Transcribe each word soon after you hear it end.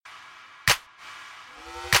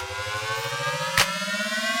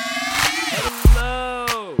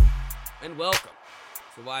welcome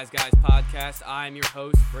to the Wise Guys Podcast. I'm your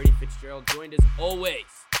host, Brady Fitzgerald, joined as always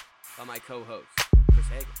by my co-host, Chris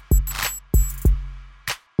Hagan.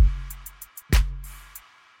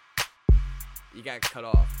 You got cut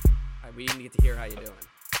off. We didn't get to hear how you're doing.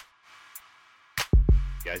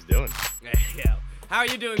 You guys doing? There you go. How are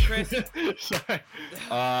you doing, Chris? Sorry.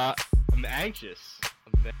 I'm anxious.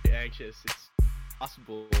 I'm very anxious. It's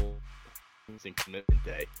possible it's in commitment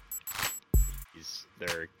day.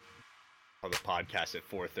 They're on the podcast at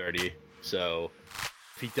 4:30. So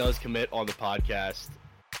if he does commit on the podcast,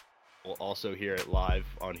 we'll also hear it live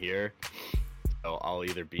on here. So I'll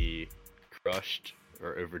either be crushed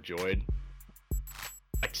or overjoyed.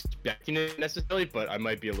 Expecting it necessarily, but I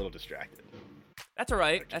might be a little distracted. That's all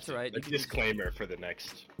right. That's all right. A disclaimer for the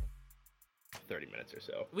next 30 minutes or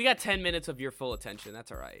so. We got 10 minutes of your full attention.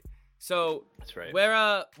 That's all right. So that's right.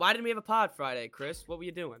 Why didn't we have a pod Friday, Chris? What were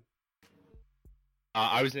you doing?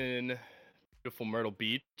 I was in beautiful Myrtle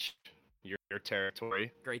Beach, your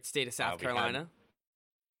territory. Great state of South Carolina.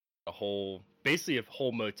 Basically a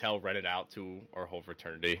whole motel rented out to our whole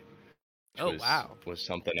fraternity. Wow. Was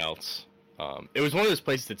something else. It was one of those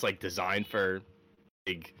places that's like designed for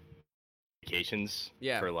big vacations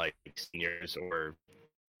for like seniors or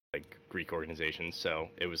like Greek organizations. So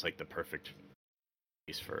it was like the perfect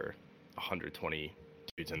place for 120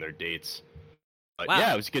 dudes and their dates. But wow.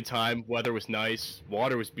 Yeah, it was a good time. Weather was nice.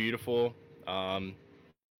 Water was beautiful. I'll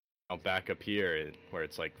back up here where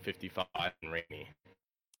it's like 55 and rainy.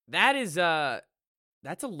 That is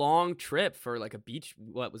that's a long trip for like a beach.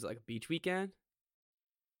 What was it, like a beach weekend?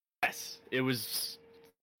 Yes, it was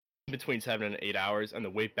between 7 and 8 hours, and the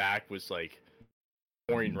way back was like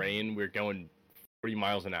pouring rain. We were going 40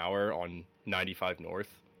 miles an hour on 95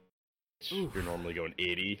 north. You're normally going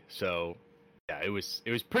 80, so yeah, it was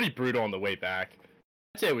pretty brutal on the way back.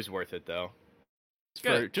 I'd say it was worth it though.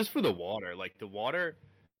 Just for the water. Like the water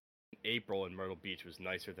in April in Myrtle Beach was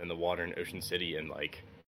nicer than the water in Ocean City in like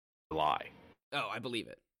July. Oh, I believe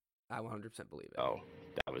it. I 100% believe it. Oh,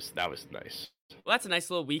 that was nice. Well, that's a nice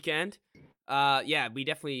little weekend. Yeah, we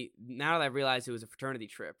definitely, now that I realized it was a fraternity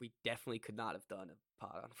trip, we definitely could not have done a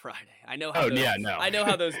pod on Friday. I know how I know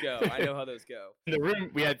how those go. In the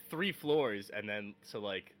room, we had 3 floors, and then, so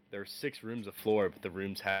like, there were 6 rooms a floor, but the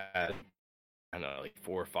rooms had, I don't know, like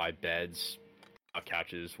 4 or 5 beds,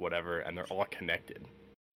 couches, whatever, and they're all connected.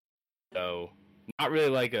 So, not really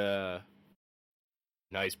like a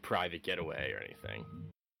nice private getaway or anything.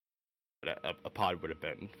 But a pod would have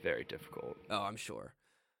been very difficult. Oh, I'm sure.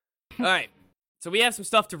 All right. So we have some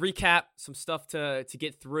stuff to recap, some stuff to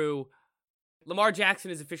get through. Lamar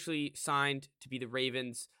Jackson is officially signed to be the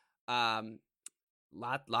Ravens. Lots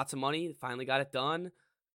of money. Finally got it done.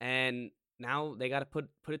 And now they got to put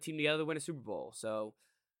a team together to win a Super Bowl. So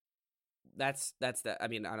that's that. I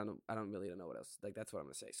mean, I don't really know what else. Like, that's what I'm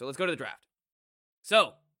going to say. So let's go to the draft.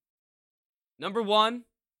 So, number 1,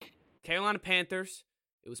 Carolina Panthers.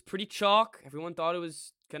 It was pretty chalk. Everyone thought it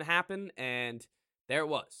was going to happen, and there it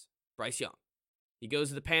was. Bryce Young. He goes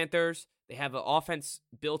to the Panthers. They have an offense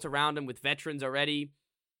built around him with veterans already.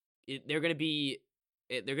 They're going to be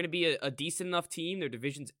a decent enough team. Their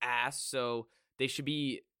division's ass, so they should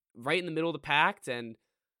be right in the middle of the pack. And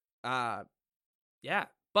yeah.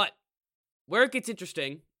 But where it gets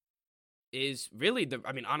interesting is really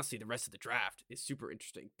honestly, the rest of the draft is super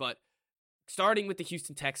interesting. But starting with the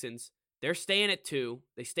Houston Texans. They're staying at 2.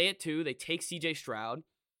 They stay at 2. They take C.J. Stroud.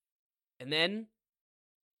 And then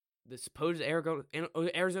the supposed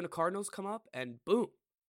Arizona Cardinals come up, and boom,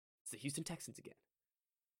 it's the Houston Texans again.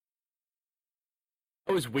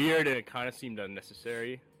 It was weird, and it kind of seemed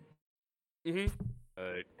unnecessary. Mm-hmm.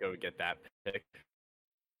 Go get that pick.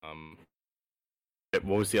 What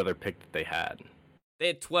was the other pick that they had? They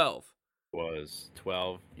had 12. Was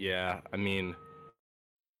 12? Yeah, I mean,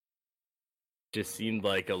 just seemed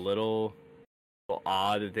like a little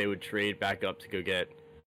odd that they would trade back up to go get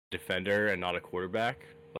a defender and not a quarterback.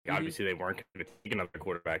 Like, obviously they weren't going to take another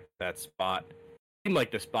quarterback. That spot seemed like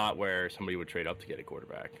the spot where somebody would trade up to get a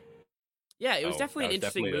quarterback. Yeah, it was definitely an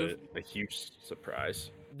interesting move. A huge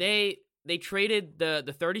surprise. They traded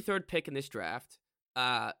the 33rd pick in this draft,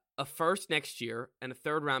 a first next year, and a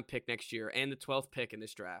 3rd round pick next year, and the 12th pick in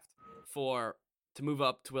this draft to move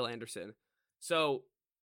up to Will Anderson. So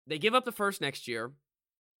they give up the first next year.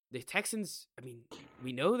 The Texans,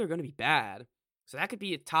 we know they're going to be bad. So that could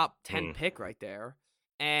be a top 10 pick right there.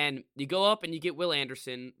 And you go up and you get Will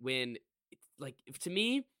Anderson when, to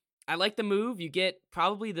me, I like the move. You get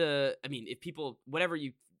probably if people, whatever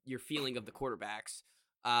your feeling of the quarterbacks,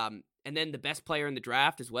 and then the best player in the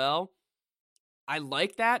draft as well. I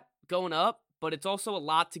like that going up, but it's also a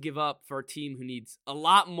lot to give up for a team who needs a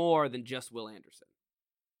lot more than just Will Anderson.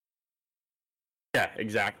 Yeah,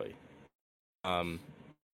 exactly.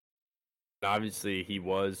 Obviously, he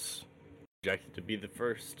was projected to be the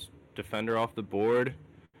first defender off the board.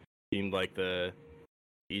 Seemed like the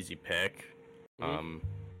easy pick.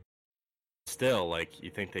 Still, like, you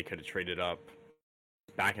think they could have traded up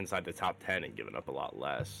back inside the top 10 and given up a lot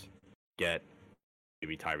less. Get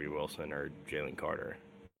maybe Tyree Wilson or Jalen Carter.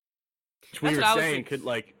 Which we were saying could,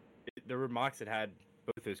 like, there were mocks that had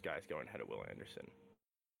both those guys going ahead of Will Anderson.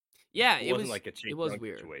 Yeah, it wasn't like a Chase Young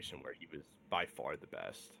situation where he was by far the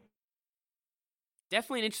best.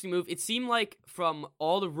 Definitely an interesting move. It seemed like from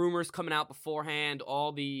all the rumors coming out beforehand,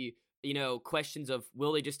 all the, questions of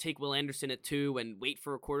will they just take Will Anderson at 2 and wait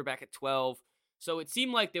for a quarterback at 12. So it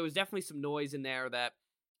seemed like there was definitely some noise in there that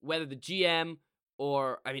whether the GM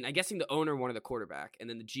or, I'm guessing the owner wanted the quarterback and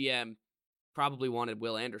then the GM probably wanted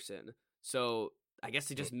Will Anderson. So I guess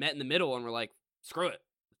they just met in the middle and were like, screw it.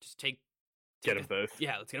 Just get them both.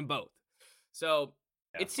 Yeah, let's get them both. So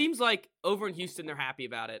It seems like over in Houston, they're happy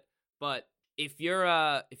about it. But if you're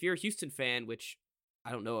a Houston fan, which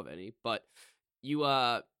I don't know of any, but you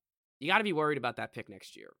got to be worried about that pick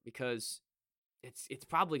next year because it's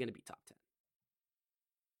probably going to be top 10.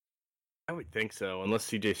 I would think so, unless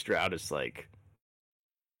CJ Stroud is like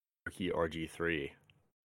rookie RG3.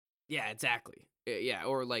 Yeah, exactly. Yeah,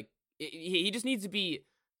 or like he just needs to be.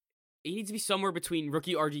 He needs to be somewhere between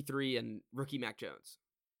rookie RG3 and rookie Mac Jones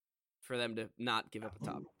for them to not give up a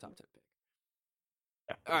top 10 pick.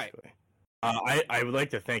 Yeah, all right. I would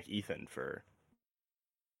like to thank Ethan for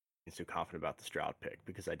being so confident about the Stroud pick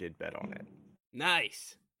because I did bet on it.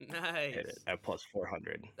 Nice. Hit it at plus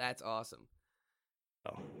 400. That's awesome.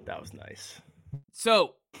 Oh, that was nice.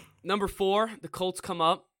 So, number 4, the Colts come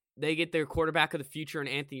up. They get their quarterback of the future in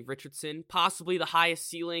Anthony Richardson, possibly the highest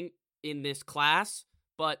ceiling in this class,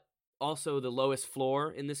 but also the lowest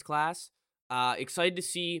floor in this class. Excited to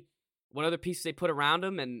see what other pieces they put around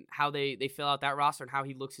him and how they fill out that roster and how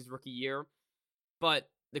he looks his rookie year. But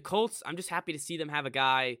the Colts, I'm just happy to see them have a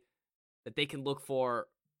guy that they can look for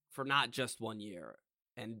not just 1 year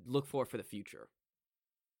and look for the future.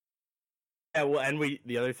 Yeah, well, and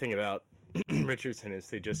the other thing about Richardson is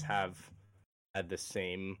they just had the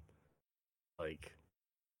same, like,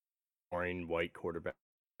 boring white quarterback.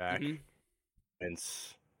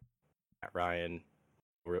 Vince, Matt Ryan.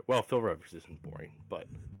 Well, Phil Rivers isn't boring, but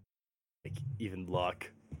like even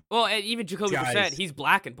Luck. Well, and even Jacoby Brissett, he's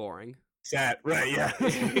black and boring. Sad, right? Yeah.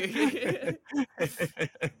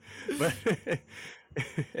 but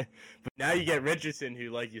now you get Richardson, who,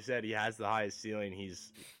 like you said, he has the highest ceiling.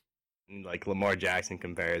 He's like Lamar Jackson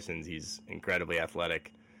comparisons. He's incredibly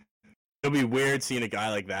athletic. It'll be weird seeing a guy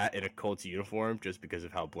like that in a Colts uniform just because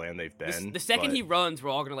of how bland they've been. The second he runs,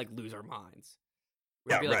 we're all gonna like lose our minds.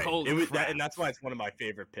 Yeah, right. Like, holy crap. And that's why it's one of my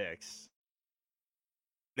favorite picks.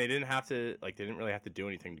 They didn't really have to do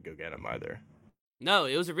anything to go get him either. No,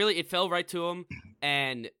 it fell right to him.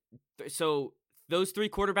 And so those 3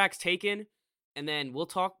 quarterbacks taken, and then we'll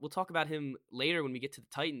talk about him later when we get to the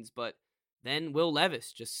Titans, but then Will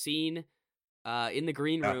Levis just seen in the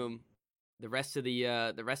green room the rest of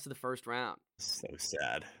the first round. So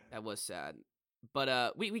sad. That was sad.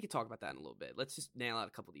 But we could talk about that in a little bit. Let's just nail out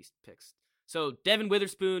a couple of these picks. So Devin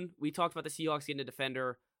Witherspoon, we talked about the Seahawks getting a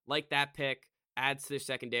defender. Like that pick, adds to their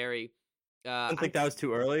secondary. I don't think that was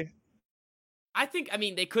too early. I think,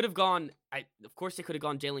 they could have gone. Of course, they could have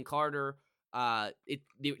gone Jalen Carter.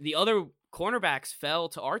 The other cornerbacks fell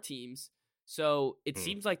to our teams, so it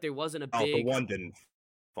seems like there wasn't a big. The one didn't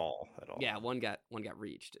fall at all. Yeah, one got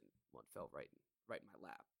reached and one fell right in my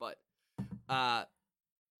lap. But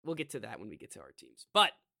we'll get to that when we get to our teams.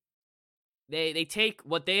 But they take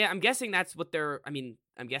what they. I'm guessing that's what they're.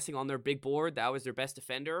 I'm guessing on their big board that was their best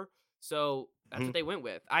defender. So that's what they went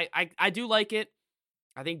with. I do like it.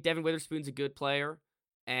 I think Devin Witherspoon's a good player,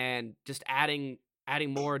 and just adding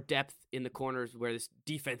more depth in the corners where this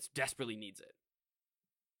defense desperately needs it.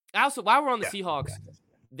 Also, while we're on the Seahawks,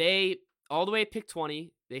 they all the way at pick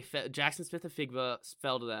 20, Jackson Smith and Figba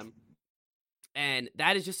fell to them, and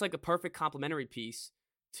that is just like a perfect complementary piece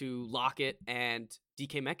to Lockett and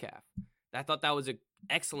DK Metcalf. I thought that was an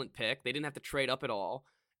excellent pick. They didn't have to trade up at all,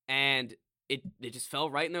 and they just fell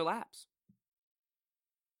right in their laps.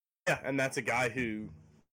 Yeah, and that's a guy who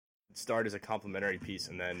started as a complimentary piece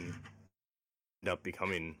and then end up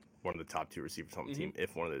becoming one of the top 2 receivers on the team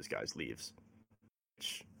if one of those guys leaves.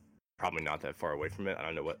 Which probably not that far away from it. I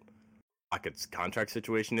don't know what Lockett's contract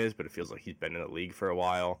situation is, but it feels like he's been in the league for a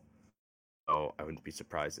while. So I wouldn't be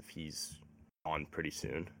surprised if he's on pretty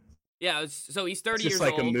soon. Yeah, so he's 30 years old.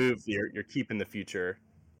 It's just like a move. You're keeping the future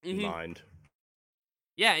in mind.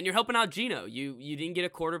 Yeah, and you're helping out Geno. You didn't get a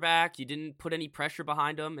quarterback. You didn't put any pressure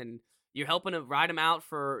behind him, and you're helping to ride him out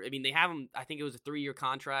for. I mean, they have him. I think it was a 3-year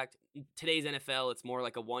contract. In today's NFL, it's more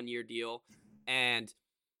like a 1-year deal, and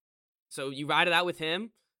so you ride it out with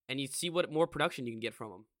him, and you see what more production you can get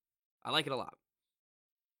from him. I like it a lot.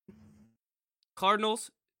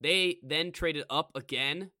 Cardinals, they then traded up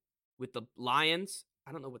again with the Lions.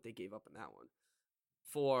 I don't know what they gave up in that one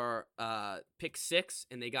for pick 6,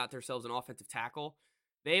 and they got themselves an offensive tackle.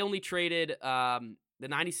 They only traded the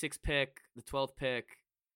 96 pick, the 12th pick,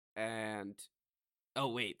 and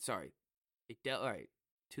all right,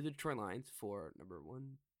 to the Detroit Lions for number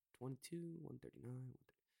 122, 139.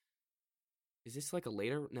 Is this like a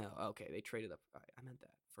later? No, okay, they traded up. All right, I meant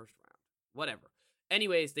that first round. Whatever.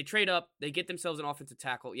 Anyways, they trade up. They get themselves an offensive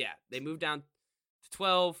tackle. Yeah, they moved down to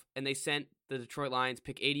 12, and they sent the Detroit Lions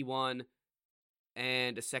pick 81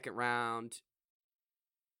 and a second round.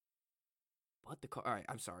 What all right,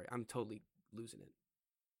 I'm sorry. I'm totally losing it.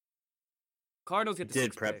 Cardinals get the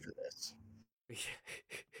did 6th prep pick. for this.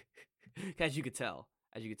 As you could tell,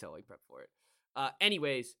 we prepped for it.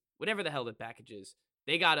 Anyways, whatever the hell the package is,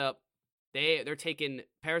 they got up. They're taking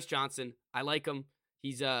Paris Johnson. I like him.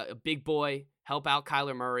 He's a big boy. Help out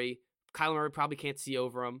Kyler Murray. Kyler Murray probably can't see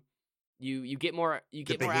over him. You get more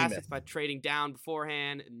assets by trading down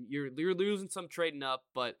beforehand, and you're losing some trading up,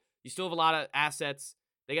 but you still have a lot of assets.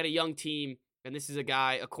 They got a young team, and this is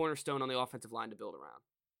a cornerstone on the offensive line to build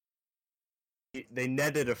around. They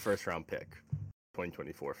netted a first-round pick,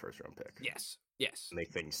 2024 first-round pick. Yes.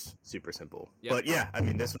 Make things super simple. Yep. But yeah, I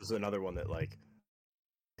mean, this was another one that like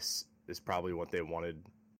this is probably what they wanted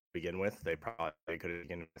to begin with. They probably could have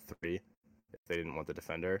begun with 3 if they didn't want the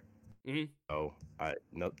defender. Mm-hmm. So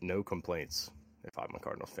no complaints if I'm a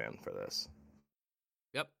Cardinals fan for this.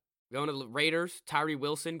 Yep. Going to the Raiders. Tyree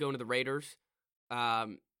Wilson going to the Raiders.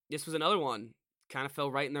 This was another one. Kind of fell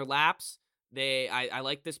right in their laps. I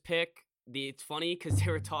like this pick. It's funny because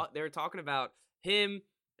they were talking about him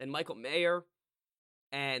and Michael Mayer,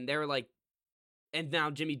 and they're like, and now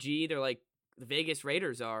Jimmy G. They're like, the Vegas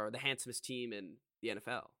Raiders are the handsomest team in the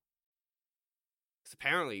NFL. Because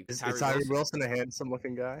apparently, is Tyree Wilson a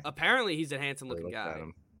handsome-looking guy? Apparently, he's a handsome-looking guy.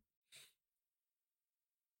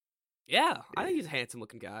 Yeah, I think he's a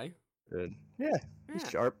handsome-looking guy. Good. Yeah, he's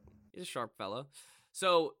sharp. He's a sharp fella.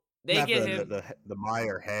 So they Not get him the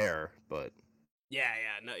Meyer hair, but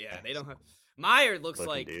they don't have. Meyer looks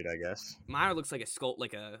like dude, I guess. Meyer looks like a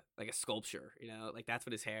sculpture, you know, like that's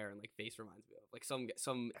what his hair and like face reminds me of, like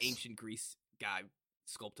some ancient Greece guy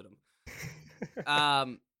sculpted him.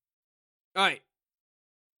 All right,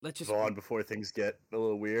 let's just go on before things get a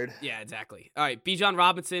little weird. Yeah, exactly. All right, Bijan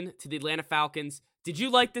Robinson to the Atlanta Falcons. Did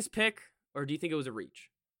you like this pick, or do you think it was a reach?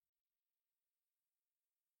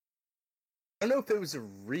 I don't know if it was a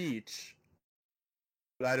reach,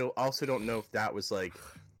 but I also don't know if that was like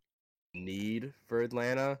need for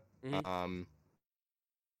Atlanta. Mm-hmm. I'm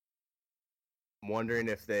wondering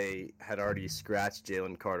if they had already scratched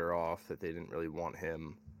Jalen Carter off, that they didn't really want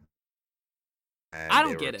him. And I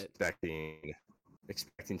don't get it.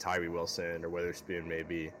 Expecting Tyree Wilson or Witherspoon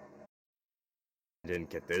maybe.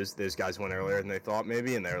 Didn't get those guys went earlier than they thought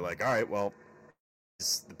maybe, and they're like, all right, well, this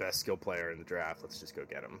is the best skill player in the draft. Let's just go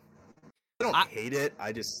get him. I don't hate it.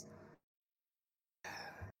 I guess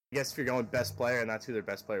if you're going best player and that's who their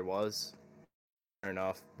best player was, fair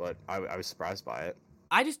enough. But I was surprised by it.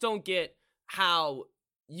 I just don't get how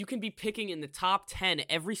you can be picking in the top 10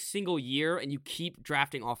 every single year and you keep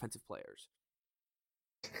drafting offensive players.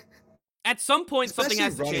 At some point, especially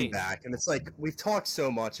something has to change. Back, and it's like we've talked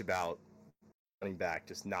so much about running back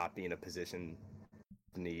just not being a position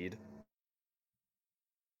of need,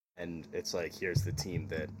 and it's like here's the team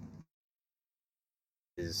that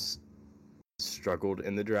is struggled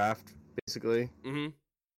in the draft, basically. Mm-hmm. And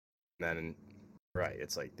then, right,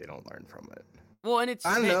 it's like they don't learn from it. Well, and it's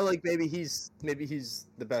I don't know, like maybe he's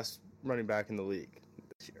the best running back in the league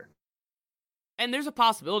this year. And there's a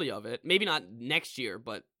possibility of it. Maybe not next year,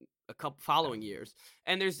 but a couple following years.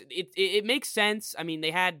 And it makes sense. I mean, they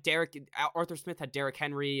had Arthur Smith had Derrick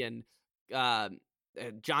Henry and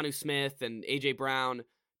Jonnu Smith and AJ Brown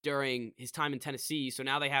during his time in Tennessee. So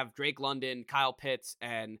now they have Drake London, Kyle Pitts,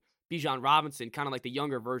 and Bijan Robinson, kind of like the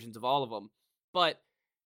younger versions of all of them. But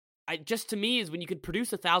to me is when you could produce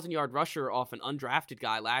 1,000-yard rusher off an undrafted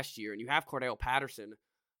guy last year, and you have Cordell Patterson.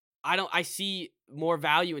 I see more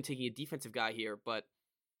value in taking a defensive guy here, but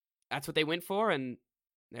that's what they went for, and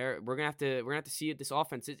we're gonna have to see it. This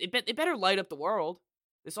offense, it better light up the world.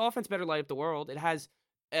 This offense better light up the world. It has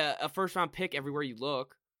a first round pick everywhere you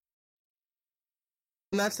look.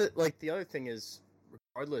 And that's it. Like the other thing is,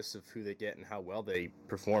 regardless of who they get and how well they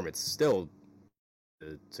perform, it's still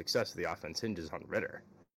the success of the offense hinges on Ritter.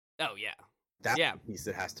 Oh yeah, That's yeah, the piece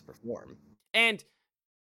that has to perform. and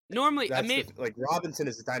normally Like Robinson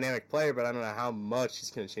is a dynamic player, but I don't know how much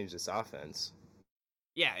he's going to change this offense.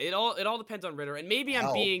 yeah, it all depends on Ritter, and maybe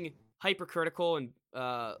I'm being hypercritical and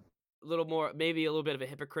a little bit of a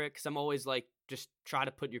hypocrite because I'm always like just try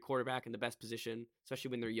to put your quarterback in the best position,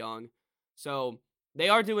 especially when they're young. So they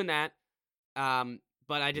are doing that,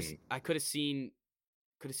 but I could have seen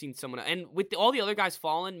someone, and with all the other guys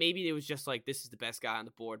falling, maybe it was just like this is the best guy on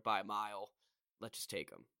the board by a mile. Let's just take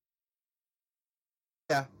him.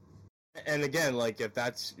 Yeah, and again, like if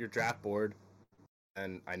that's your draft board.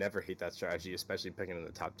 And I never hate that strategy, especially picking in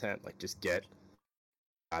the top 10. Like, just get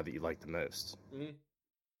the guy that you like the most.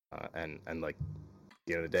 Mm-hmm. And like, at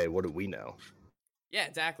the end of the day, what do we know? Yeah,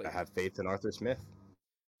 exactly. I have faith in Arthur Smith.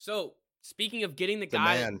 So, speaking of getting the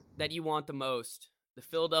guy that you want the most, the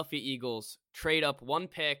Philadelphia Eagles trade up one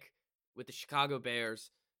pick with the Chicago Bears,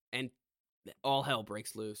 and all hell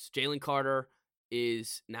breaks loose. Jalen Carter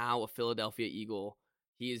is now a Philadelphia Eagle.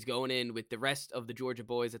 He is going in with the rest of the Georgia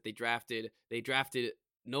boys that they drafted. They drafted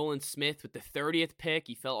Nolan Smith with the 30th pick.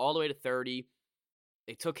 He fell all the way to 30.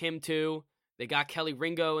 They took him too. They got Kelly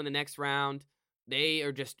Ringo in the next round. They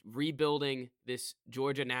are just rebuilding this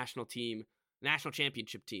Georgia national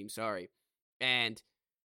championship team, sorry. And,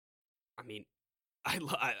 I mean,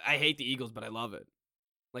 I hate the Eagles, but I love it.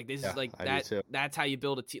 Like, this is like that. That's how you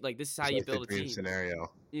build a team. Like, this is how you build a team.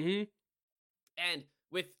 Scenario. Mm-hmm. And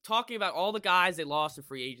with talking about all the guys they lost in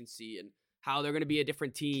free agency and how they're going to be a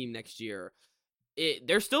different team next year,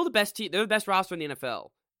 they're still the best team. They're the best roster in the NFL,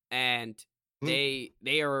 and they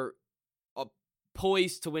are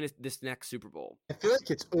poised to win this next Super Bowl. I feel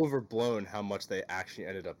like it's overblown how much they actually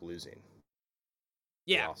ended up losing.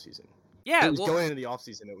 Yeah, the offseason. Yeah, it was going into the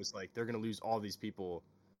offseason. It was like they're going to lose all these people.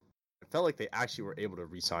 It felt like they actually were able to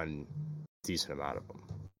re-sign a decent amount of them.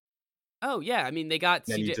 Oh yeah, I mean they got.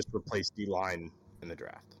 Then you just replaced D-line in the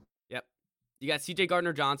draft. Yep. You got C.J.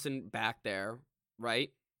 Gardner-Johnson back there,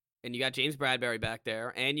 right? And you got James Bradbury back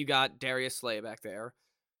there, and you got Darius Slay back there.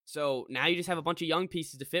 So now you just have a bunch of young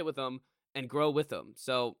pieces to fit with them and grow with them.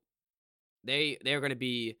 So they're going to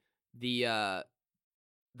be the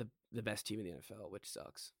best team in the NFL, which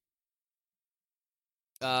sucks.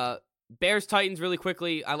 Bears Titans really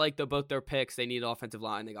quickly. I like both their picks. They need offensive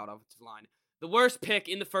line. They got offensive line. The worst pick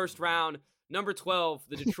in the first round, number 12,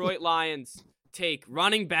 the Detroit Lions take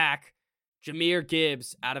running back Jahmyr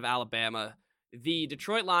Gibbs out of Alabama. The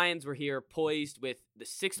Detroit Lions were here poised with the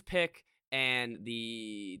 6th pick and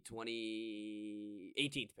the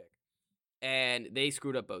 18th pick. And they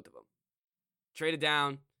screwed up both of them. Traded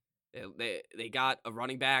down. They got a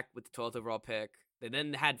running back with the 12th overall pick. They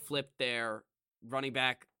then had flipped their running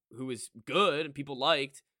back, who was good and people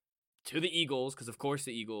liked, to the Eagles, because of course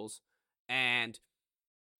the Eagles. And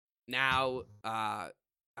now I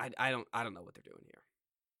don't know what they're doing here.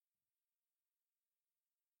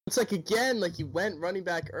 It's like, again, like you went running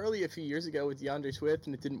back early a few years ago with DeAndre Swift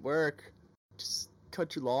and it didn't work. Just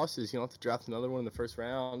cut your losses. You don't have to draft another one in the first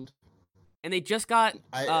round. And they just got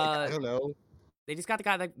I don't know. They just got the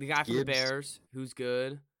guy from the Bears who's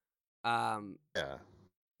good. Yeah.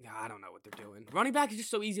 I don't know what they're doing. Running back is just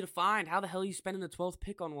so easy to find. How the hell are you spending the 12th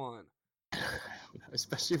pick on one?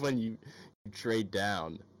 Especially when you trade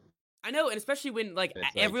down. I know, and especially when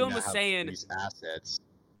everyone was saying these assets.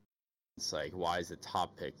 It's like, why is the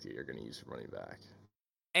top pick that you're going to use for running back?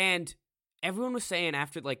 And everyone was saying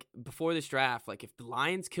before this draft, if the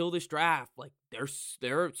Lions kill this draft,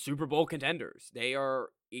 they're Super Bowl contenders. They are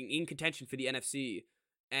in contention for the NFC.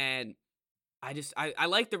 And I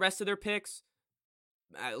like the rest of their picks.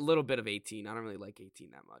 A little bit of 18. I don't really like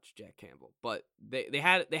 18 that much, Jack Campbell. But they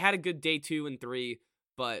had a good day 2 and 3,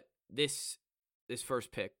 but this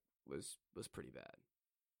first pick was pretty bad.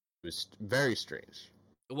 It was very strange.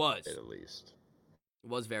 It was. At least. It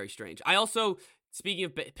was very strange. I also, speaking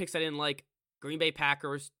of picks I didn't like, Green Bay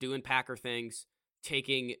Packers doing Packer things,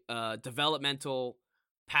 taking a developmental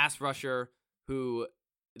pass rusher who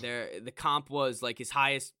the comp was his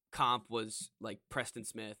highest comp was Preston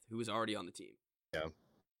Smith, who was already on the team. Yeah.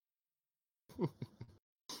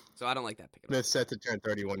 So I don't like that pick. Smith's set to turn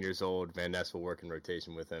 31 years old. Van Ness will work in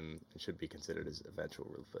rotation with him and should be considered his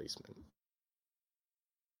eventual replacement.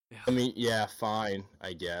 Yeah. I mean, yeah, fine,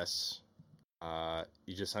 I guess.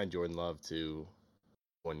 You just signed Jordan Love to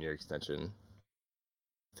 1-year extension.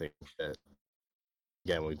 I think that,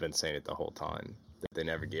 again, we've been saying it the whole time, that they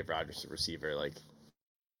never gave Rodgers a receiver.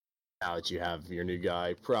 Now that you have your new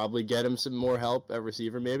guy, probably get him some more help at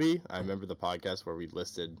receiver, maybe. I remember the podcast where we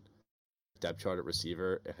listed depth chart at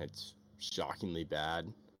receiver, and it's shockingly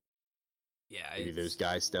bad. Yeah, maybe those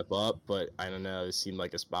guys step up, but I don't know. It seemed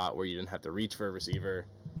like a spot where you didn't have to reach for a receiver,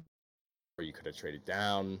 or you could have traded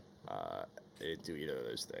down. They didn't do either of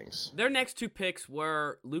those things. Their next two picks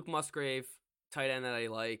were Luke Musgrave, tight end that I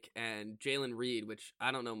like, and Jalen Reed, which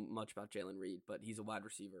I don't know much about Jalen Reed, but he's a wide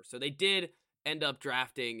receiver. So they did end up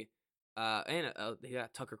drafting, and they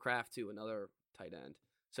got Tucker Kraft too, another tight end.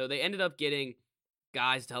 So they ended up getting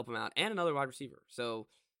guys to help him out and another wide receiver. So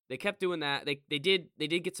they kept doing that. They did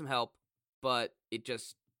get some help, but it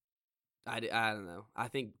just I don't know. I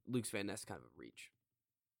think Luke's Van Ness kind of a reach.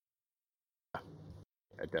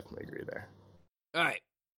 I definitely agree there. All right.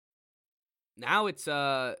 Now it's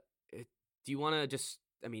do you want to just?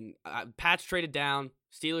 I mean, Pats traded down,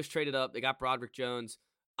 Steelers traded up. They got Broderick Jones.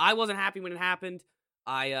 I wasn't happy when it happened.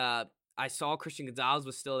 I saw Christian Gonzalez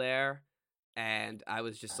was still there, and I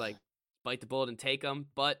was just like, bite the bullet and take him.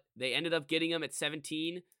 But they ended up getting him at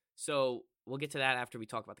 17. So we'll get to that after we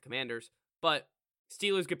talk about the Commanders. But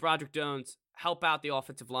Steelers get Broderick Jones, help out the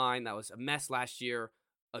offensive line. That was a mess last year.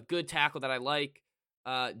 A good tackle that I like.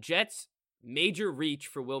 Jets, major reach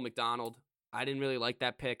for Will McDonald. I didn't really like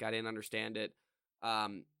that pick. I didn't understand it.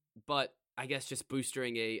 But I guess just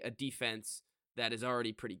boostering a defense that is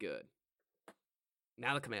already pretty good.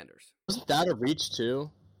 Now the Commanders. Wasn't that a reach too?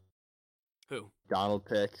 Who? McDonald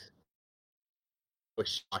pick. I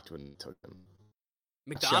was shocked when they took him.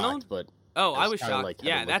 McDonald? Shocked, but I was shocked. Like,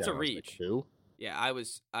 yeah, that's a like, reach. who? Yeah, I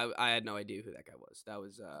had no idea who that guy was. That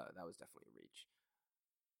was definitely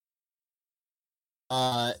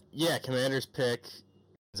a reach. Yeah, Commanders pick.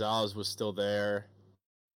 Gonzalez was still there.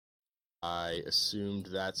 I assumed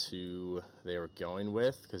that's who they were going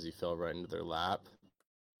with because he fell right into their lap.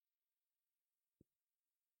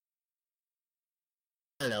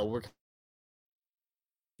 I don't know. We're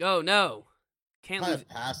Oh no, can't kind lose. of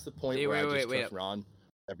past the point Wait, where wait, I just wait, trust Ron.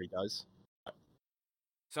 Whatever he does.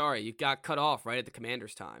 Sorry, you got cut off right at the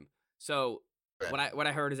Commanders' time. So what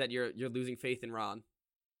I heard is that you're losing faith in Ron.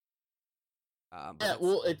 Yeah,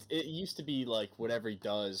 well, it used to be like whatever he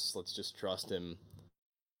does, let's just trust him.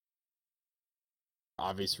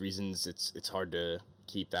 Obvious reasons, it's hard to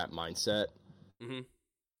keep that mindset. Mm-hmm.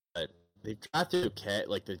 But they drafted okay.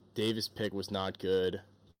 Like the Davis pick was not good.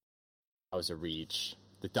 That was a reach.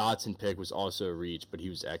 The Dotson pick was also a reach, but he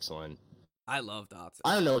was excellent. I love Dotson.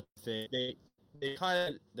 I don't know what to think. They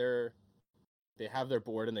kind of they have their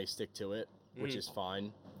board and they stick to it, which is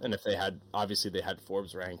fine. And if they had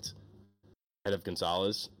Forbes ranked ahead of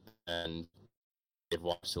Gonzalez, and they've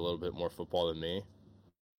watched a little bit more football than me,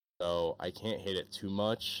 so I can't hate it too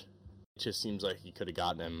much. It just seems like you could have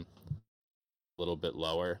gotten him a little bit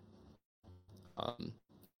lower,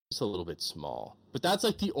 just a little bit small. But that's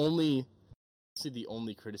like the only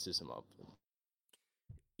criticism of him.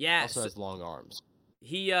 Yeah, also has long arms.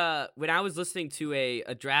 He when I was listening to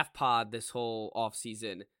a draft pod this whole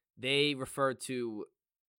offseason, they referred to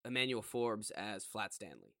Emmanuel Forbes as Flat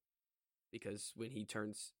Stanley because when he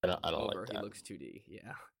turns I don't over, like that. He looks 2D.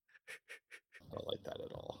 Yeah. I don't like that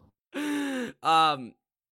at all.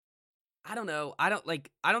 I don't know. I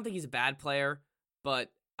don't think he's a bad player,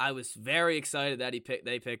 but I was very excited that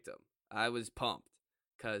they picked him. I was pumped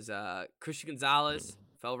because Christian Gonzalez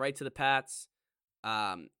fell right to the Pats.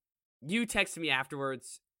 You texted me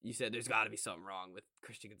afterwards. You said there's got to be something wrong with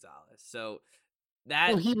Christian Gonzalez. So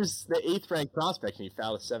that he was the 8th ranked prospect and he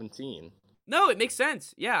fell at 17. No, it makes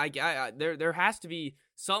sense. Yeah, I there has to be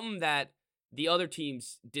something that the other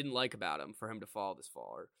teams didn't like about him for him to fall this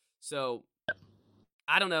far. So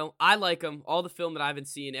I don't know. I like him. All the film that I've been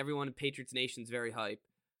seeing, everyone in Patriots Nation's very hype.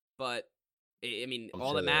 But I mean,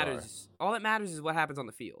 all that matters is what happens on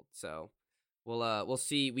the field. So we'll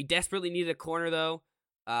see. We desperately needed a corner though.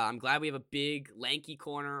 I'm glad we have a big, lanky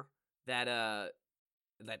corner that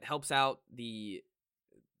helps out the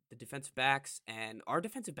defensive backs, and our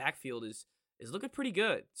defensive backfield is looking pretty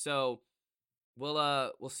good. So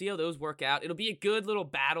we'll see how those work out. It'll be a good little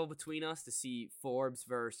battle between us to see Forbes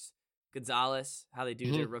versus Gonzalez, how they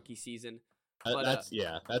do their rookie season. But,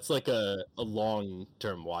 that's like a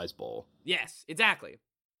long-term Wise Bowl. Yes, exactly.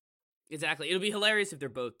 It'll be hilarious if they're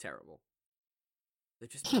both terrible. They're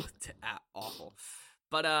just both awful.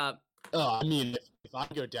 But I mean, if I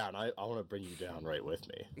go down, I want to bring you down right with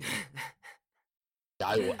me.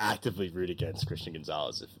 I will actively root against Christian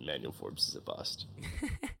Gonzalez if Emmanuel Forbes is a bust.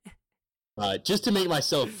 Just to make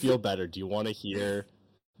myself feel better, do you want to hear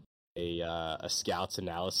a scout's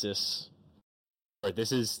analysis? Or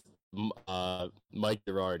this is Mike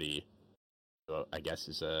Girardi, who I guess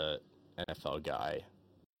is a NFL guy.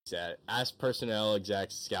 He said, ask personnel,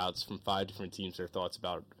 execs, scouts from 5 different teams their thoughts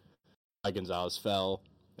about why Gonzalez fell.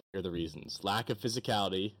 Here are the reasons. Lack of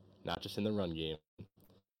physicality, not just in the run game.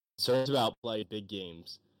 Concerns about play big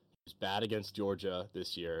games. He was bad against Georgia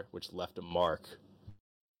this year, which left a mark.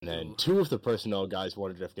 And then Ooh. 2 of the personnel guys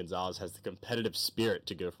wondered if Gonzalez has the competitive spirit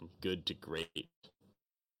to go from good to great.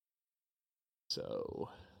 So,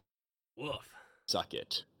 Woof. suck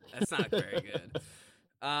it. That's not very good.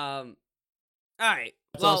 All right.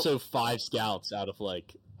 It's Well, also 5 scouts out of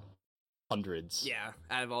like hundreds. yeah,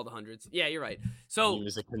 out of all the hundreds. Yeah, you're right. He So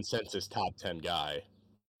was a consensus top 10 guy.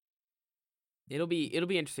 it'll be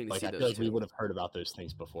interesting to Like see I those feel like two. we would have heard about those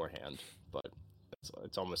things beforehand, but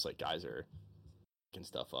it's almost like guys are picking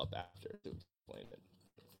stuff up after to explain it.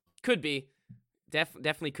 Could be.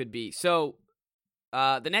 Definitely could be. So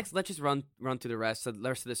the next, let's just run through the rest of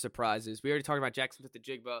the surprises. We already talked about Jackson with the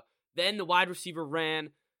Jigba. Then the wide receiver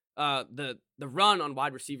ran. The run on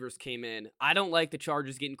wide receivers came in. I don't like the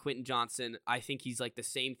Chargers getting Quentin Johnson. I think he's like the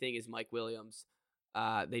same thing as Mike Williams.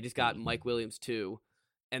 They just got Mike Williams too,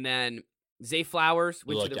 and then Zay Flowers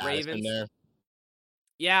went to the Ravens. There.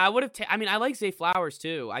 Yeah, I would have. I mean, I like Zay Flowers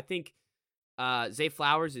too. I think Zay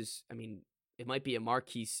Flowers is. I mean, it might be a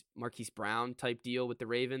Marquise Brown type deal with the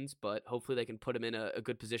Ravens, but hopefully they can put him in a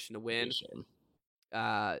good position to win.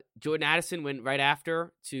 Jordan Addison went right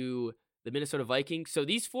after to the Minnesota Vikings. So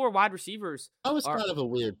these 4 wide receivers. That was kind of a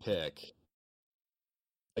weird pick.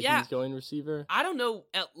 Vikings going receiver. I don't know.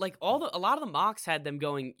 Like a lot of the mocks had them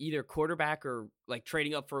going either quarterback or like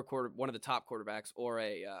trading up for one of the top quarterbacks or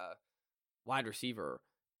a wide receiver.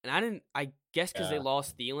 And I guess because they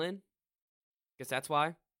lost Thielen. Guess that's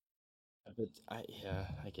why. But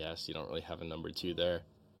I guess you don't really have a number 2 there.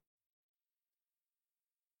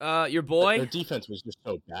 Your boy. Their defense was just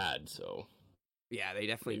so bad, so yeah, they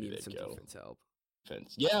definitely needed some defense help.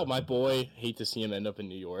 Yeah, my boy. Hate to see him end up in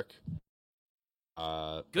New York.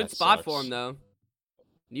 Good spot for him though.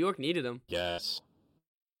 New York needed him. Yes.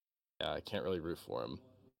 Yeah, I can't really root for him.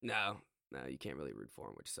 No, you can't really root for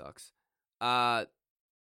him, which sucks. I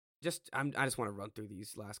just want to run through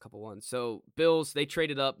these last couple ones. So Bills, they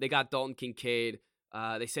traded up. They got Dalton Kincaid.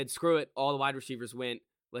 They said, screw it. All the wide receivers went.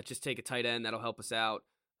 Let's just take a tight end. That'll help us out.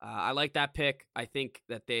 I like that pick. I think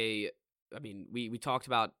that we talked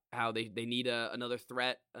about how they need another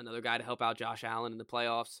threat, another guy to help out Josh Allen in the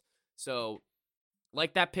playoffs. So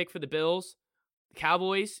like that pick for the Bills. The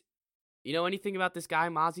Cowboys, you know anything about this guy,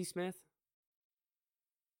 Mozzie Smith?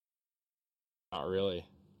 Not really.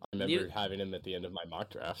 I remember having him at the end of my mock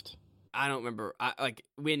draft. I don't remember.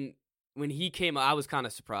 When he came, I was kind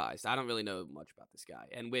of surprised. I don't really know much about this guy.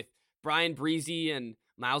 And with Brian Breezy and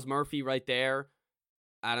Miles Murphy right there,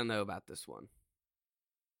 I don't know about this one.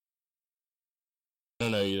 I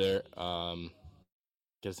don't know either.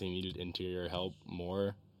 Guess they needed interior help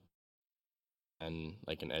more and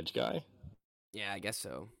like an edge guy. Yeah, I guess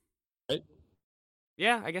so. Right?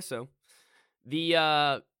 Yeah, I guess so.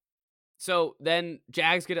 So then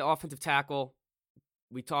Jags get an offensive tackle.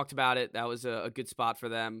 We talked about it. That was a good spot for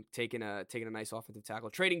them, taking a nice offensive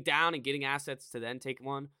tackle. Trading down and getting assets to then take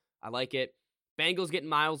one. I like it. Bengals getting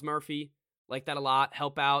Miles Murphy. Like that a lot.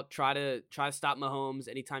 Help out. Try to stop Mahomes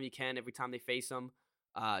anytime you can, every time they face him.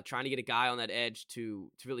 Trying to get a guy on that edge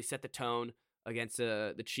to really set the tone against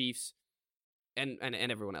the Chiefs and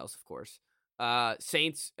everyone else, of course.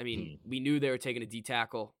 Saints, we knew they were taking a D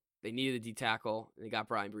tackle. They needed a D tackle. They got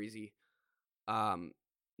Brian Breezy.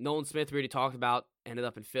 Nolan Smith, we already talked about, ended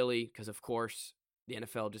up in Philly because, of course, the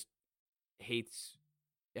NFL just hates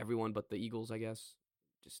everyone but the Eagles, I guess.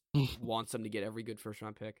 Just wants them to get every good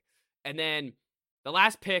first-round pick. And then the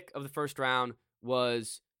last pick of the first round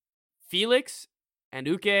was Felix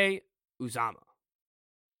Anudike Uzama.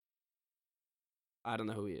 I don't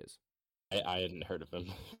know who he is. I hadn't heard of him.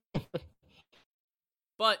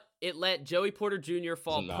 But it let Joey Porter Jr.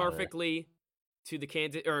 fall perfectly to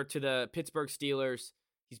the Pittsburgh Steelers.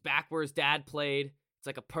 He's back where his dad played. It's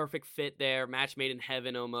like a perfect fit there. Match made in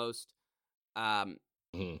heaven almost. And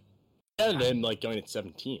then going at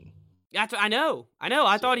 17. I know.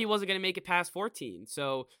 I thought he wasn't going to make it past 14.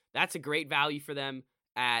 So that's a great value for them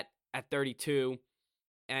at 32.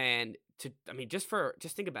 And just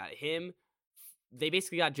think about it. They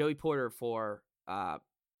basically got Joey Porter for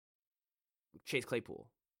Chase Claypool.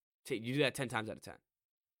 You do that 10 times out of 10.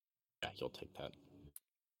 Yeah, you'll take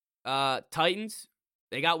that. Titans,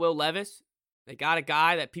 they got Will Levis. They got a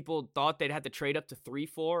guy that people thought they'd have to trade up to 3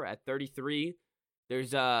 for at 33.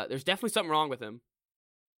 There's definitely something wrong with him.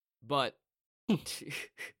 But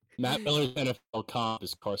Matt Miller's NFL comp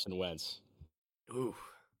is Carson Wentz. Ooh.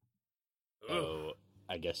 So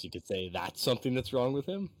I guess you could say that's something that's wrong with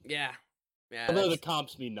him. Yeah. Although the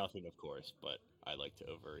comps mean nothing, of course, but I like to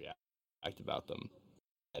overreact about them,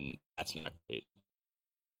 and that's not great.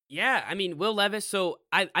 Yeah, I mean, Will Levis, so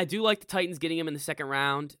I do like the Titans getting him in the second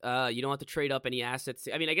round. You don't have to trade up any assets.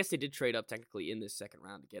 I mean, I guess they did trade up technically in this second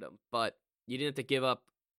round to get him, but you didn't have to give up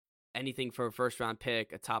anything for a first round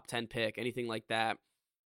pick, a top 10 pick, anything like that.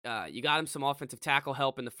 You got him some offensive tackle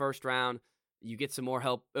help in the first round. You get some more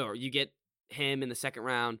help, or you get him in the second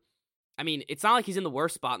round. I mean, it's not like he's in the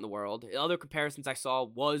worst spot in the world. Other comparisons I saw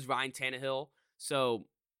was Ryan Tannehill. So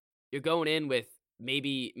you're going in with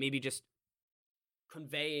maybe just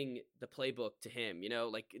conveying the playbook to him.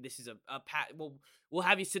 Like this is a pat. We'll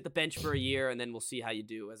have you sit the bench for a year, and then we'll see how you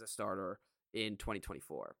do as a starter in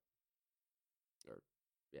 2024. Or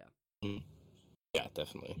yeah, Yeah,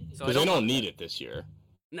 definitely. So Because they don't need it this year.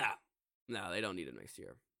 No, they don't need it next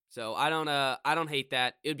year. So I don't hate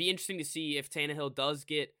that. It would be interesting to see if Tannehill does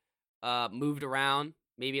get moved around.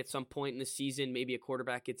 Maybe at some point in the season, maybe a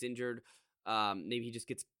quarterback gets injured. Maybe he just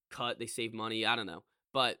gets cut. They save money. I don't know,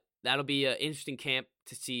 but that'll be an interesting camp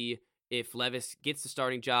to see if Levis gets the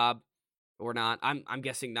starting job or not. I'm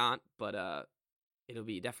guessing not, but it'll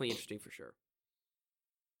be definitely interesting for sure.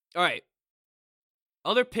 All right.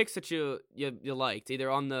 Other picks that you liked, either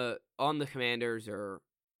on the Commanders or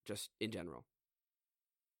just in general.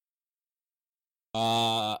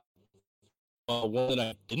 Well, one that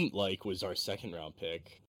I didn't like was our second round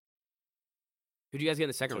pick. Who'd you guys get in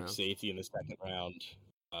the second Took round? safety in the second round.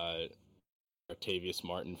 Artavius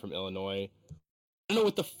Martin from Illinois. I don't know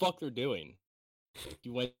what the fuck they're doing.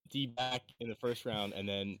 You went D back in the first round, and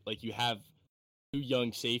then like you have two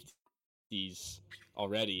young safeties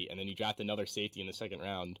already, and then you draft another safety in the second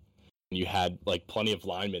round. And you had like plenty of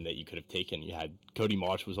linemen that you could have taken. You had Cody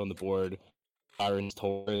Marsh was on the board. Aaron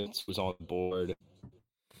Torrance was on the board.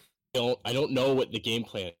 I don't know what the game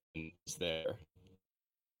plan is there.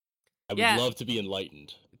 I would love to be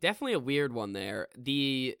enlightened. Definitely a weird one there.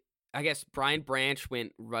 I guess Brian Branch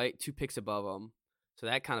went right 2 picks above him, so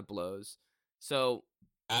that kind of blows. So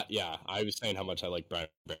yeah, I was saying how much I like Brian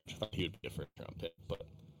Branch. I thought he would be a first round pick, but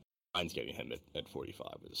Lions getting him at 45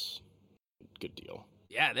 is a good deal.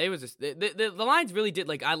 Yeah, the Lions really did.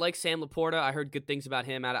 Like, I like Sam Laporta. I heard good things about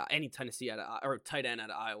him out of any Tennessee or tight end out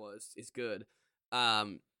of Iowa is good.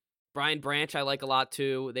 Brian Branch I like a lot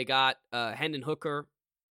too. They got Hendon Hooker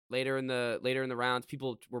later in the rounds.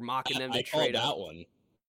 People were mocking them to trade that up. one.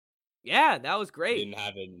 Yeah, that was great. I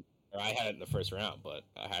had it in the first round, but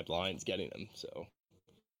I had Lions getting them. So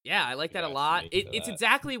yeah, I like that a lot. It's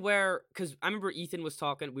exactly where, because I remember Ethan was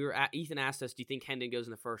talking. Ethan asked us, "Do you think Hendon goes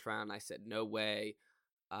in the first round?" And I said, "No way."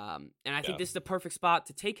 And I think this is the perfect spot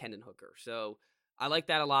to take Hendon Hooker. So I like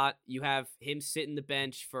that a lot. You have him sitting the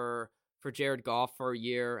bench for Jared Goff for a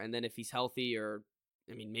year, and then if he's healthy, or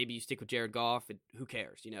I mean, maybe you stick with Jared Goff. Who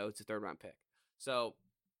cares? It's a third round pick. So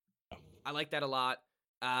I like that a lot.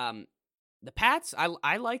 The Pats,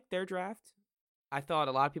 I liked their draft. I thought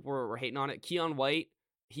a lot of people were hating on it. Keon White,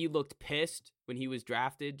 he looked pissed when he was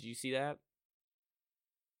drafted. Did you see that?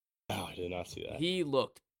 No, I did not see that. He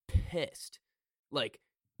looked pissed. Like,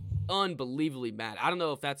 unbelievably mad. I don't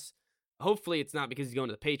know if that's, hopefully it's not because he's going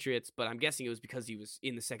to the Patriots, but I'm guessing it was because he was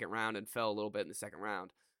in the second round and fell a little bit in the second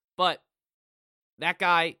round. But that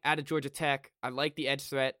guy out of Georgia Tech, I like the edge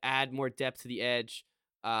threat, add more depth to the edge,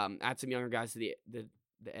 add some younger guys to the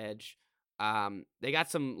edge. They got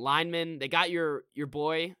some linemen. They got your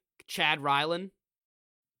boy, Chad Ryland.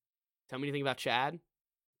 Tell me anything about Chad,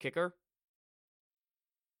 kicker.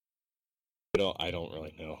 I don't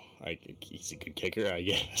really know. He's a good kicker, I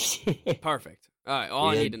guess. Perfect. All right,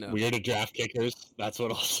 I need to know. Weird to draft kickers. That's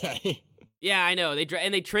what I'll say. Yeah, I know. They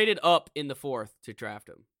traded up in the 4th to draft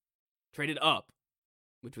him. Traded up,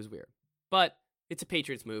 which was weird, but it's a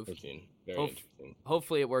Patriots move. Very interesting.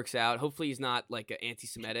 Hopefully it works out. Hopefully he's not like an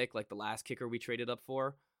anti-Semitic like the last kicker we traded up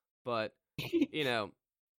for. But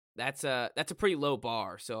that's a pretty low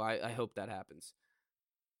bar. So I hope that happens.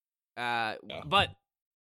 Yeah. But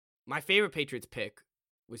my favorite Patriots pick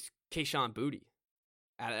was Kayshon Boutte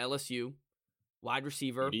out of LSU, wide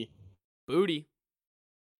receiver. Boutte.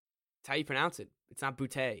 That's how you pronounce it. It's not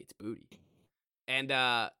Boutte, it's Boutte.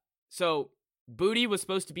 And so Boutte was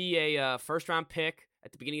supposed to be a first-round pick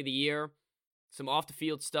at the beginning of the year. Some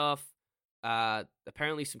off-the-field stuff.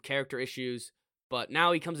 Apparently some character issues. But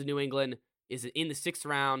now he comes to New England, is in the 6th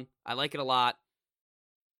round. I like it a lot.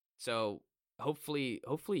 So hopefully,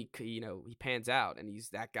 he pans out and he's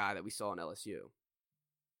that guy that we saw in LSU.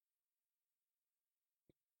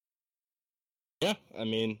 Yeah, I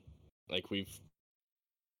mean, like we've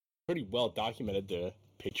pretty well documented the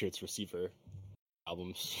Patriots receiver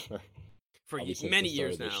albums for many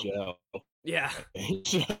years now. Show. Yeah.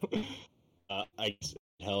 I guess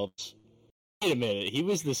it helps. Wait a minute, he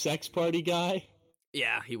was the sex party guy?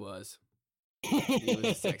 Yeah, he was. He was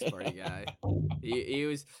a sex party guy. He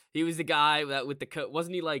was the guy that with the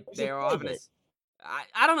wasn't he like they were having a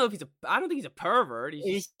I don't know if I don't think he's a pervert. He's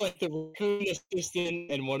It just was like the recruiting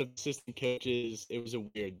assistant and one of the assistant coaches. It was a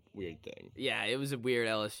weird thing. yeah, it was a weird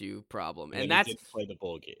LSU problem, And and then he that's didn't play the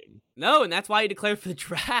bowl game. no, and that's why he declared for the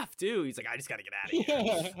draft too. He's like, I just gotta get out of here.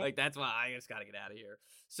 Yeah. Like that's why I just gotta get out of here.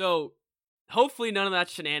 So hopefully none of that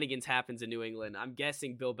shenanigans happens in New England. I'm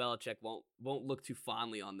guessing Bill Belichick won't look too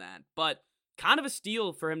fondly on that, but kind of a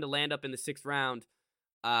steal for him to land up in the 6th round,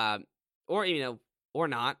 or or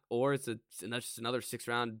not, or it's just another 6th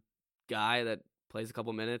round guy that plays a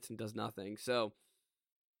couple minutes and does nothing. So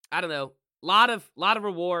I don't know. Lot of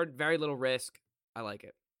reward, very little risk. I like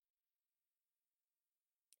it.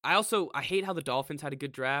 I hate how the Dolphins had a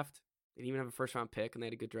good draft. They didn't even have a 1st round pick, and they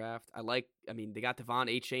had a good draft. They got Devon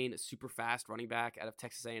Achane, a super fast running back out of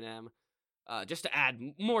Texas A&M, just to add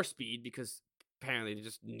more speed because apparently they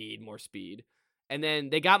just need more speed. And then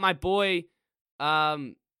they got my boy,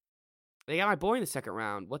 in the 2nd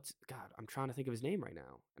round. I'm trying to think of his name right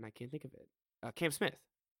now, and I can't think of it. Cam Smith.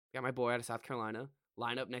 Got my boy out of South Carolina.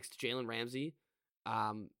 Line up next to Jalen Ramsey.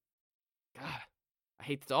 God, I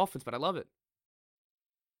hate the Dolphins, but I love it.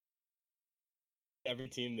 Every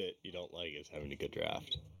team that you don't like is having a good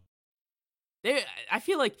draft. I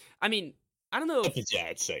feel like, I don't know. But the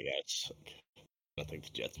Jets, I guess. I don't think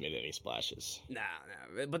the Jets made any splashes. No,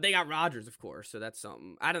 but they got Rodgers, of course, so that's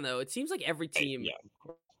something. I don't know. It seems like every team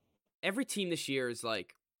this year is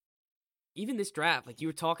like, even this draft, like you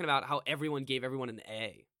were talking about how everyone gave everyone an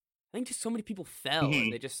A. I think just so many people fell,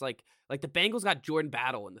 and they just like the Bengals got Jordan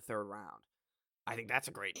Battle in the 3rd round. I think that's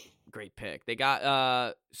a great pick. They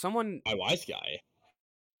got someone. My wise guy.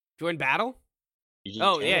 Jordan Battle? DJ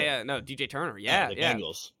Oh, Turner. yeah. No, DJ Turner. Yeah, the yeah.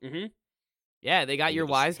 Bengals. Mm-hmm. Yeah, they got your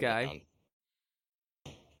wise guy.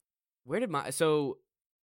 Where did so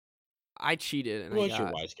I cheated. And Who was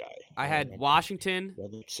your wise guy? I had Washington.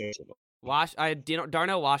 I had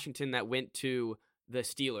Darnell Washington that went to the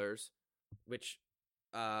Steelers, which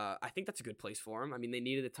I think that's a good place for him. I mean, they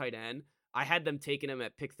needed a tight end. I had them taking him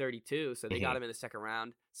at pick 32, so they got him in the 2nd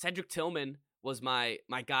round. Cedric Tillman was my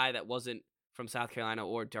guy that wasn't from South Carolina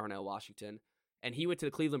or Darnell Washington, and he went to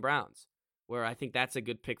the Cleveland Browns, where I think that's a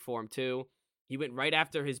good pick for him too. He went right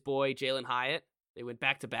after his boy Jalen Hyatt. They went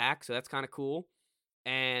back to back, so that's kind of cool.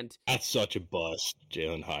 And that's such a bust,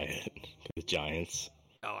 Jalen Hyatt to the Giants.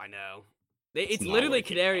 Oh, I know. It's literally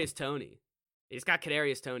Kadarius Toney. They just got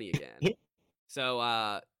Kadarius Toney again.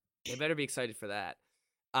 So they better be excited for that.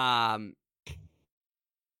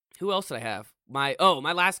 Who else did I have? My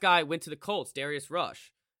last guy went to the Colts, Darius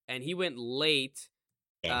Rush, and he went late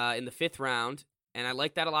in the 5th round, and I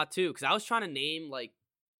like that a lot too because I was trying to name like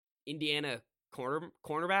Indiana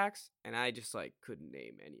cornerbacks, and I just like couldn't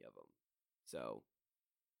name any of them. So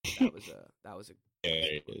that was a yeah,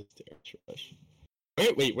 it is Darius Rush.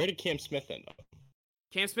 Wait, where did Cam Smith end up?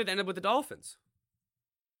 Cam Smith ended up with the Dolphins.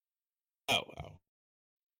 Oh, wow.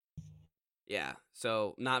 Yeah,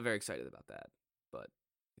 so not very excited about that, but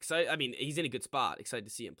excited. I mean, he's in a good spot. Excited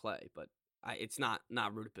to see him play, but it's not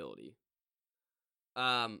rootability.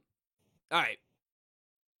 All right.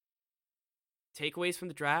 Takeaways from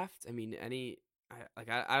the draft. I mean, we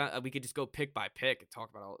could just go pick by pick and talk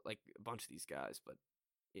about like a bunch of these guys, but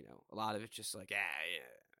a lot of it's just like yeah.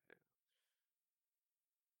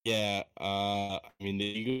 Yeah, I mean the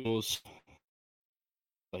Eagles,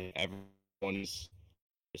 like everyone is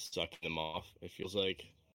sucking them off. It feels like.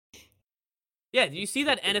 Yeah, did you see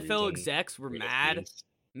that NFL execs were mad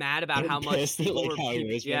about how much people were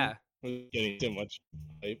getting too much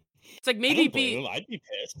hype. It's like maybe I'd be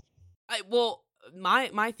pissed.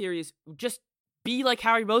 My theory is just be like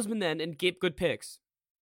Harry Roseman then and get good picks.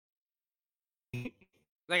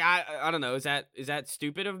 Like I don't know, is that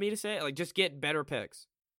stupid of me to say? Like just get better picks.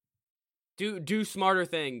 Do smarter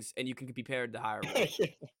things, and you can be paired to higher ones.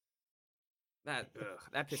 That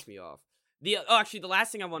pissed me off. Actually, the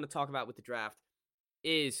last thing I want to talk about with the draft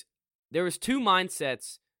is there was 2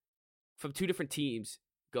 mindsets from 2 different teams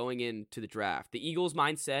going into the draft. The Eagles'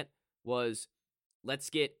 mindset was, let's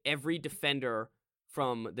get every defender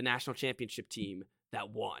from the national championship team that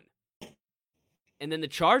won. And then the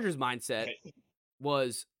Chargers' mindset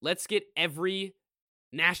was, let's get every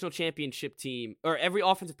national championship team or every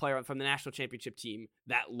offensive player from the national championship team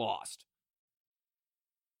that lost.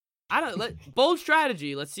 Bold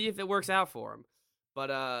strategy. Let's see if it works out for him.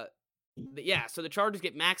 But yeah, so the Chargers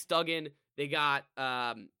get Max Duggan. They got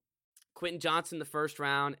Quentin Johnson the 1st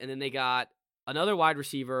round, and then they got another wide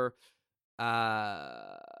receiver,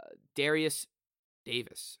 Darius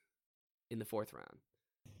Davis, in the 4th round.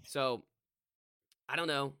 So I don't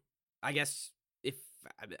know. I guess if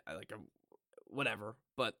whatever.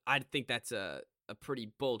 But I think that's a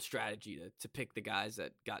pretty bold strategy to pick the guys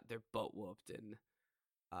that got their butt whooped in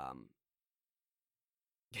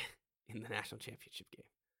in the national championship game.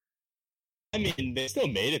 I mean, they still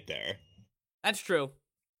made it there. That's true.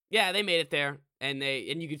 Yeah, they made it there, and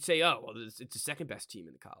you could say, oh, well, it's the second best team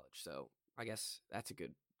in the college. So I guess that's a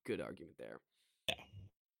good argument there. Yeah.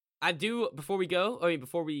 I do before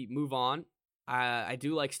we move on, I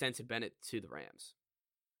do like Stenson Bennett to the Rams.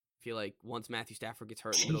 I feel like once Matthew Stafford gets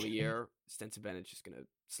hurt in the middle of the year, Stenson Bennett's just gonna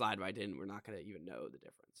slide right in. We're not gonna even know the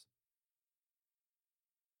difference.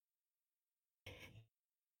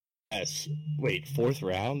 Yes. Wait, 4th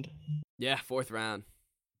round? Yeah, 4th round.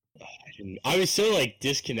 I was so like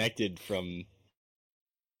disconnected from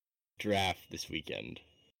draft this weekend,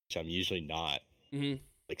 which I'm usually not. Mm-hmm.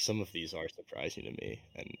 Like some of these are surprising to me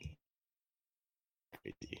and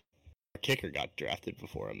crazy. Our kicker got drafted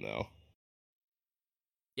before him though.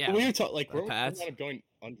 Yeah, we were talking like we're Pats going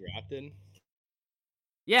undrafted.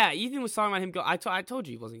 Yeah, Ethan was talking about him. I told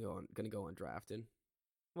you he wasn't going to go undrafted.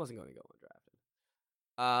 He wasn't going to go undrafted.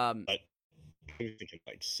 But I was thinking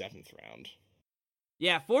like 7th round.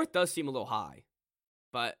 Yeah, 4th does seem a little high,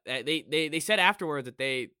 but they said afterwards that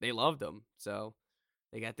they loved him, so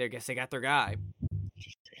they got their guy.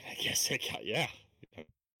 I guess they got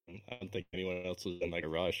I don't think anyone else was in like a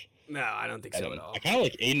rush. No, I don't think so at all. I kind of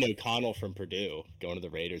like Aiden O'Connell from Purdue going to the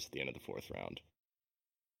Raiders at the end of the 4th round.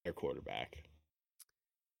 Their quarterback.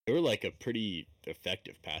 They were like a pretty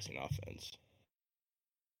effective passing offense.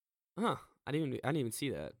 Huh? I didn't even see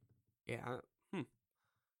that. Yeah.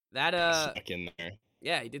 That Stuck in there.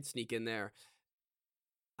 Yeah, he did sneak in there.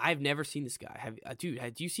 I've never seen this guy. Do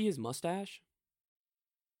you see his mustache?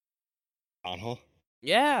 O'Connell?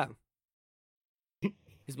 Yeah.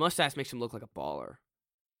 His mustache makes him look like a baller.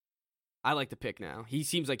 I like the pick now. He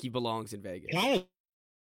seems like he belongs in Vegas.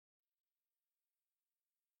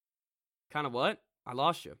 Kind of what? I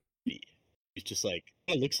lost you. He's just like,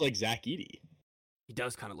 it looks like Zach Edey. He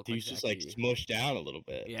does kind of look He's like just Zach like Edey. smushed down a little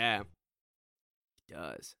bit. Yeah. He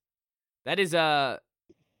does. That is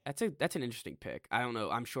that's an interesting pick. I don't know.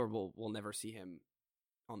 I'm sure we'll never see him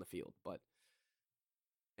on the field, but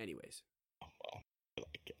anyways. Oh, well, I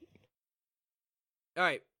like it. All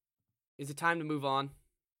right. Is it time to move on?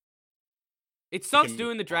 It sucks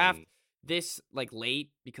doing the draft this like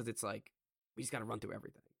late because it's like we just got to run through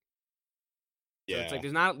everything. So yeah. it's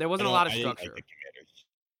like there wasn't a lot of structure.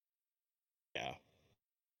 Yeah.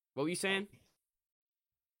 What were you saying?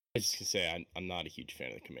 I was just gonna say I'm not a huge fan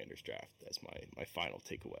of the Commanders draft. That's my final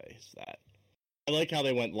takeaway is that I like how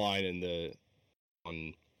they went line in the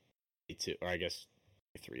on A2, or I guess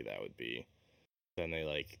A3 that would be. Then they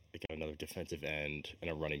got another defensive end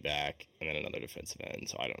and a running back and then another defensive end.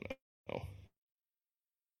 So I don't know.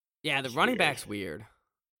 Yeah, the running back's weird.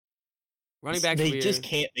 Running back's weird.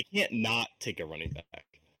 They can't not take a running back.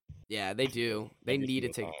 Yeah, they do. They need to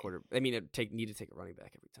take a quarter. I mean, need to take a running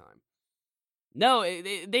back every time. No,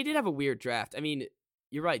 they did have a weird draft. I mean,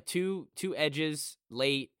 you're right. Two edges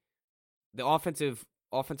late. The offensive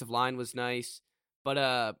line was nice,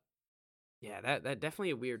 but yeah, that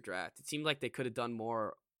definitely a weird draft. It seemed like they could have done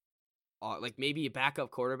more, like maybe a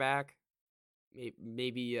backup quarterback,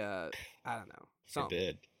 maybe I don't know. Something.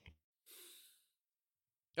 Did.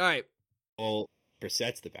 All right. Well,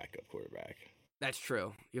 Brissett's the backup quarterback. That's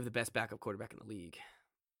true. You have the best backup quarterback in the league.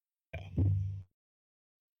 Yeah.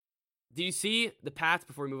 Did you see the Pats,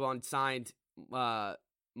 before we move on, signed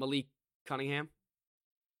Malik Cunningham?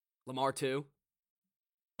 Lamar too.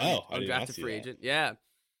 Oh, undrafted free agent. Yeah.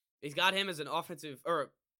 He's got him as an offensive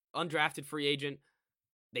or undrafted free agent.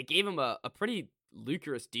 They gave him a pretty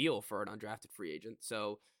lucrative deal for an undrafted free agent.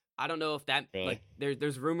 So I don't know if that really?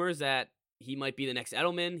 There's rumors that he might be the next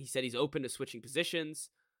Edelman. He said he's open to switching positions.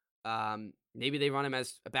 Maybe they run him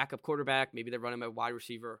as a backup quarterback. Maybe they run him as wide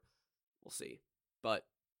receiver. We'll see. But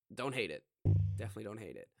don't hate it. Definitely don't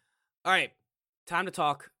hate it. All right. Time to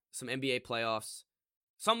talk some NBA playoffs.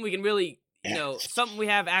 Something we can really, something we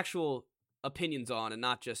have actual opinions on and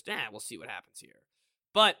not just, we'll see what happens here.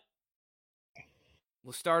 But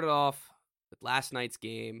we'll start it off with last night's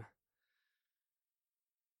game.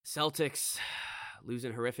 Celtics lose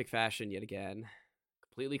in horrific fashion yet again.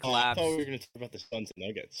 Completely collapsed. I thought we were going to talk about the Suns and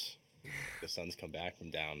Nuggets. The Suns come back from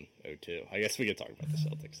down 0-2. I guess we could talk about the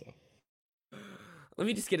Celtics, though. Let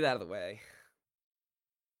me just get it out of the way.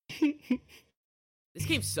 This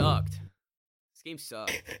game sucked.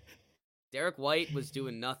 Derek White was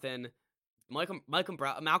doing nothing. Malcolm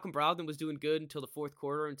Brogdon was doing good until the fourth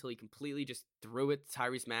quarter, until he completely just threw it to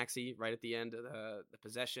Tyrese Maxey right at the end of the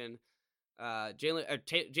possession.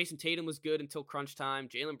 Jason Tatum was good until crunch time.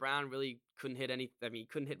 Jaylen Brown really couldn't hit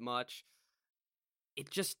couldn't hit much. it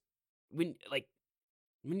just when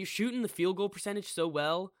you're shooting the field goal percentage so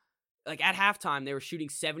well, like at halftime they were shooting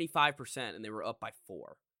 75% and they were up by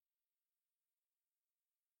 4.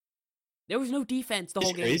 There was no defense the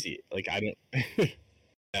whole game. It's crazy. Like, I don't.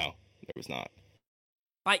 No, there was not.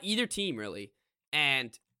 By either team, really.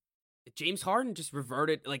 And James Harden just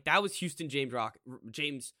reverted. Like, that was Houston James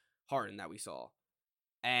Harden that we saw.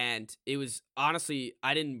 And it was, honestly,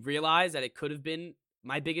 I didn't realize that it could have been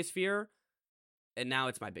my biggest fear. And now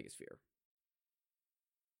it's my biggest fear.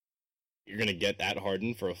 You're going to get that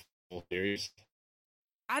Harden for a full series?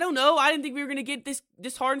 I don't know. I didn't think we were going to get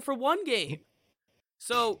this Harden for one game.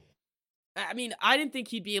 So, I mean, I didn't think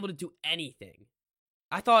he'd be able to do anything.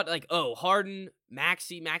 I thought, like, oh, Harden,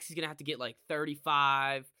 Maxi's going to have to get, like,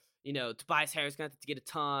 35. You know, Tobias Harris going to have to get a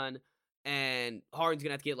ton. And Harden's going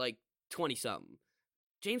to have to get, like, 20-something.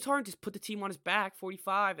 James Harden just put the team on his back,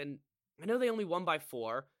 45. And I know they only won by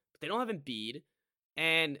 4, but they don't have Embiid.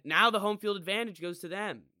 And now the home field advantage goes to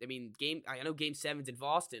them. I mean, I know Game 7's in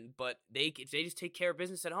Boston, but if they just take care of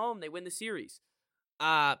business at home, they win the series.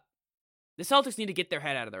 The Celtics need to get their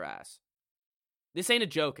head out of their ass. This ain't a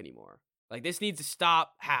joke anymore. Like, this needs to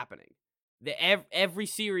stop happening. Every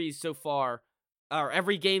series so far, or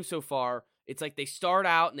every game so far, it's like they start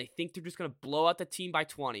out and they think they're just going to blow out the team by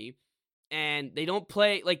 20, and they don't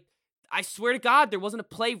play. Like, I swear to God, there wasn't a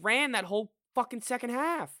play ran that whole fucking second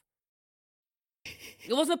half.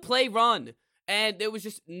 It wasn't a play run, and there was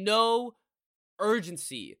just no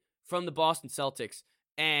urgency from the Boston Celtics,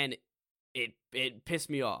 and it pissed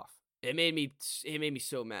me off. It made me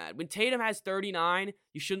so mad. When Tatum has 39,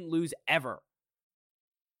 you shouldn't lose ever.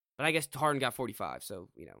 But I guess Harden got 45, so,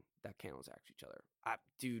 you know, that cancels out each other.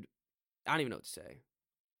 Dude, I don't even know what to say.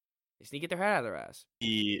 They just need to get their head out of their ass.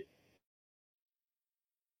 The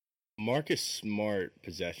Marcus Smart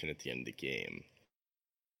possession at the end of the game,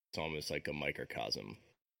 it's almost like a microcosm.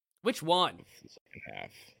 Which one? Of the second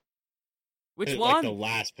half. Which Like one? the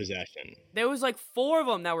last possession. There was like 4 of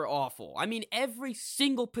them that were awful. I mean, every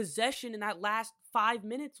single possession in that last 5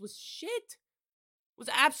 minutes was shit. It was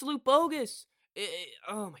absolute bogus.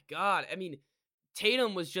 Oh my God. I mean,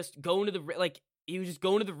 Tatum was just going to he was just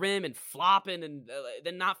going to the rim and flopping and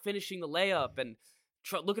then not finishing the layup and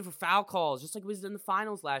looking for foul calls, just like it was in the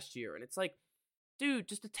finals last year. And it's like, dude,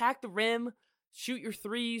 just attack the rim, shoot your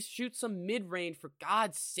threes, shoot some mid-range. For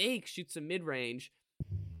God's sake, shoot some mid-range.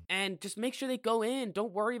 And just make sure they go in.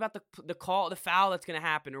 Don't worry about the foul that's going to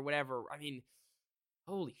happen or whatever. I mean,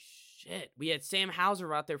 holy shit. We had Sam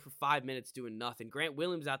Hauser out there for 5 minutes doing nothing. Grant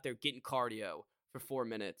Williams out there getting cardio for 4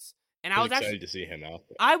 minutes. And I was excited actually to see him out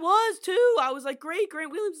there. I was too. I was like, great,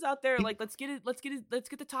 Grant Williams is out there. Like, let's get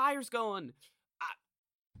the tires going.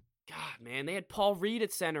 God, man, they had Paul Reed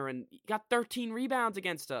at center and he got 13 rebounds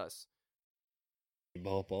against us.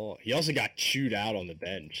 Ball. He also got chewed out on the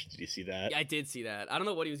bench. Did you see that? Yeah, I did see that. I don't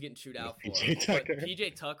know what he was getting chewed out for.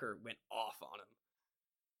 PJ Tucker went off on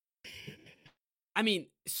him. I mean,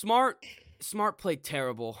 Smart played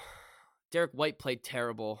terrible. Derek White played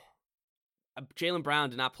terrible. Jaylen Brown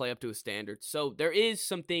did not play up to his standards. So there is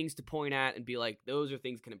some things to point at and be like, those are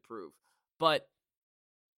things can improve. But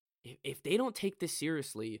if they don't take this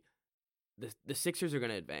seriously, the Sixers are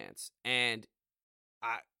going to advance. And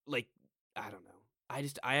I don't know.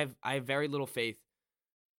 I have very little faith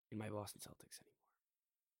in my Boston Celtics anymore.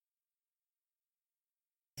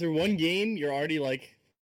 After one game, you're already like,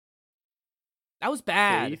 that was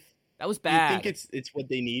bad. safe. That was bad. You think it's what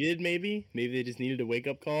they needed? Maybe they just needed a wake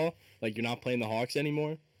up call. Like, you're not playing the Hawks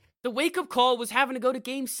anymore. The wake up call was having to go to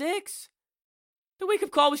Game 6. The wake up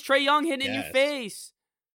call was Trae Young hitting in your face.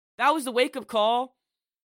 That was the wake up call.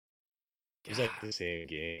 It was like the same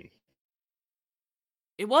game.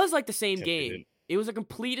 It was like the same Except game. It was a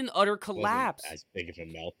complete and utter collapse. Wasn't as big of a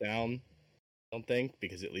meltdown, I don't think,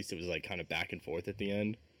 because at least it was like kind of back and forth at the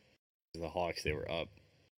end. The Hawks, they were up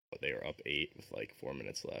 8 with like 4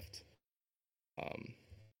 minutes left. I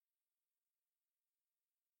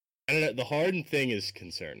don't know. The Harden thing is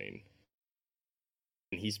concerning.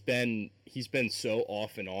 And he's been so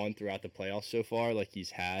off and on throughout the playoffs so far. Like, he's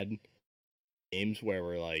had games where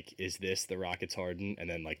we're like, is this the Rockets Harden? And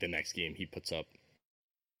then like the next game he puts up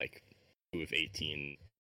like 2 of 18 on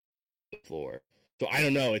the floor. So I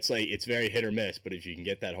don't know. It's like, it's very hit or miss. But if you can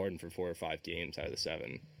get that Harden for 4 or 5 games out of the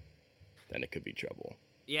 7, then it could be trouble.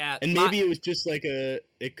 Yeah, and maybe it was just like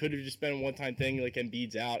it could have just been a one-time thing, like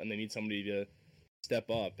Embiid's out and they need somebody to step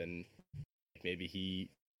up, and maybe he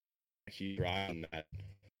actually dry on that.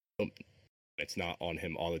 It's not on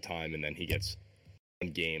him all the time, and then he gets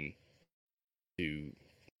one game to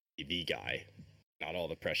be the guy. Not all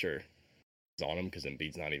the pressure is on him because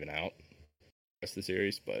Embiid's not even out the rest of the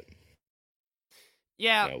series, but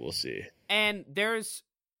Yeah, we'll see. and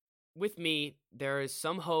with me, there is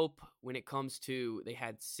some hope when it comes to they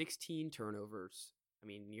had 16 turnovers. I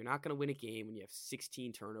mean, you're not going to win a game when you have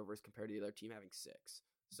 16 turnovers compared to the other team having 6.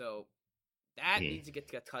 So that needs to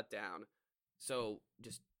get cut down. So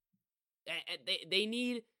just they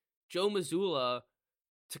need Joe Mazzulla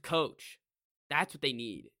to coach. That's what they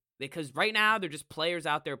need. Because right now they're just players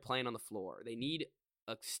out there playing on the floor. They need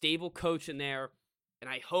a stable coach in there, and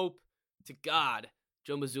I hope to God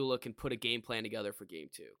Joe Mazzulla can put a game plan together for Game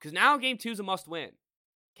 2. Because now Game 2 is a must-win.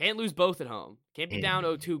 Can't lose both at home. Can't be down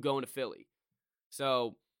 0-2 going to Philly.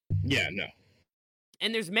 So yeah, no.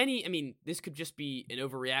 And there's many. I mean, this could just be an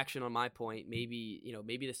overreaction on my point. Maybe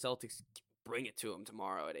maybe the Celtics bring it to them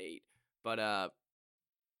tomorrow at 8. But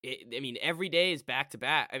every day is back to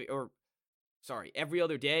back. Every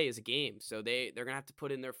other day is a game. So they're gonna have to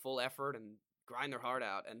put in their full effort and grind their heart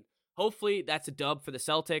out. And hopefully that's a dub for the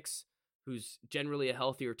Celtics, who's generally a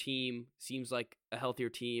healthier team. Seems like a healthier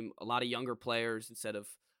team. A lot of younger players instead of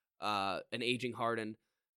an aging Harden.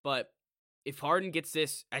 But if Harden gets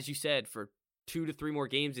this, as you said, for 2 to 3 more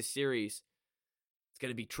games this series, it's going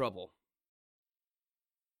to be trouble.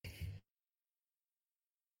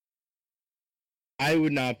 I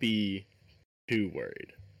would not be too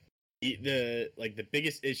worried. The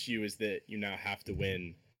biggest issue is that you now have to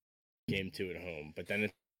win Game 2 at home, but then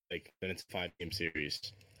it's a 5-game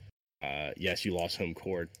series. Yes, you lost home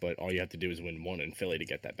court, but all you have to do is win 1 in Philly to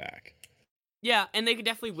get that back. Yeah, and they could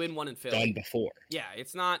definitely win 1 in Philly. Done before. Yeah,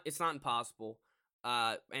 it's not impossible.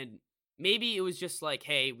 And maybe it was just like,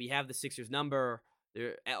 hey, we have the Sixers number.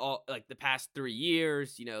 They're all like the past 3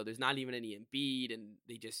 years. There's not even any Embiid, and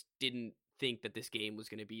they just didn't think that this game was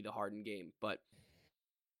going to be the Harden game. But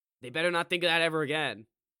they better not think of that ever again.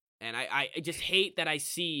 And I just hate that I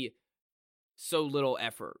see so little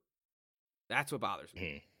effort. That's what bothers me.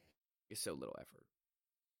 Mm-hmm. It's so little effort.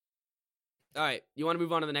 All right, you want to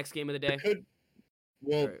move on to the next game of the day?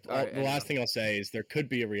 The last thing I'll say is there could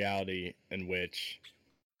be a reality in which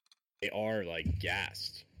they are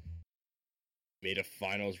gassed. Made a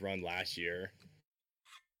finals run last year.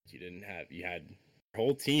 You had your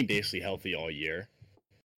whole team basically healthy all year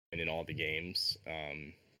and in all the games.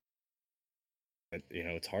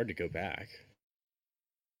 It's hard to go back.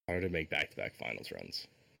 Hard to make back-to-back finals runs.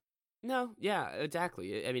 No, yeah,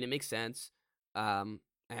 exactly. I mean, it makes sense.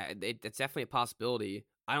 It's definitely a possibility.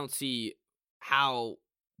 I don't see how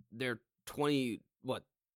they're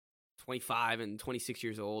 25 and 26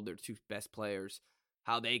 years old, they're 2 best players,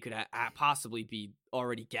 how they could possibly be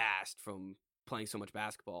already gassed from playing so much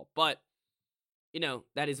basketball. But,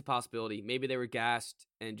 that is a possibility. Maybe they were gassed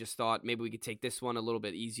and just thought maybe we could take this one a little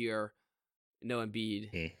bit easier. No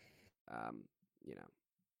Embiid.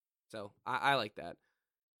 So I like that.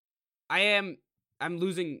 I'm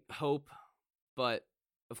losing hope, but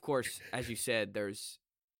of course, as you said, there's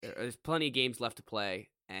plenty of games left to play,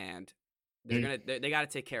 and they got to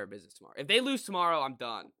take care of business tomorrow. If they lose tomorrow, I'm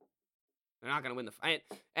done. They're not gonna win the fight,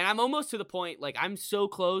 and I'm almost to the point I'm so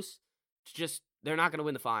close to just they're not gonna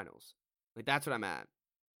win the finals. That's what I'm at,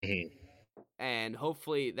 and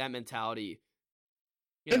hopefully that mentality.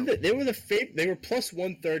 They were they were plus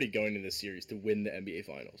 130 going into this series to win the NBA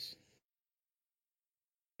Finals.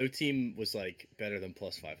 No team was better than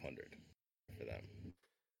plus 500 for them.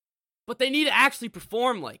 But they need to actually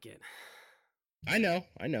perform like it. I know.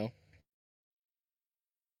 It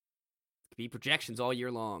could be projections all year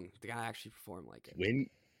long. They gotta actually perform like it.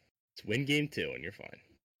 Win Game 2 and you're fine.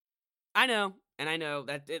 I know, and I know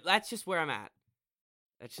that's just where I'm at.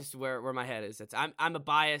 That's just where my head is. I'm a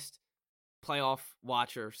biased playoff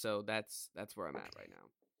watcher, so that's where I'm at right now.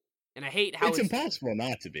 And I hate how it's impossible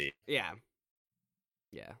not to be.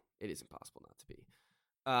 Yeah, it is impossible not to be.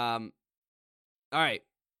 All right,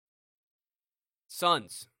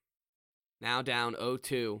 Suns now down 0-2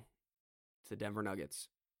 to the Denver Nuggets.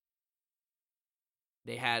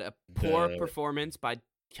 They had a poor performance by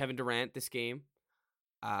Kevin Durant this game,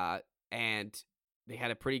 and they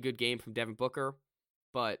had a pretty good game from Devin Booker.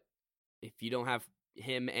 But if you don't have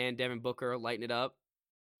him and Devin Booker lighting it up,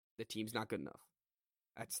 the team's not good enough.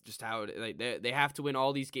 That's just how it. They have to win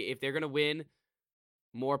all these games if they're gonna win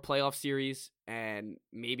more playoff series and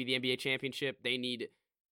maybe the NBA championship. They need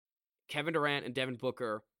Kevin Durant and Devin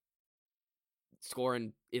Booker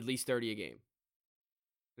scoring at least 30 a game.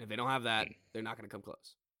 And if they don't have that, they're not going to come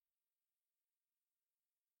close.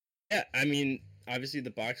 Yeah, I mean, obviously the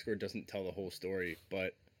box score doesn't tell the whole story,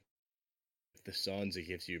 but the Suns, it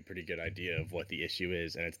gives you a pretty good idea of what the issue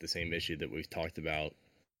is, and it's the same issue that we've talked about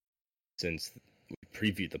since we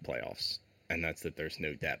previewed the playoffs, and that's that there's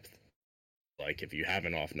no depth. If you have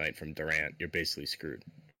an off night from Durant, you're basically screwed.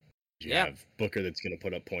 You Yeah. have Booker that's going to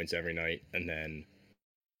put up points every night, and then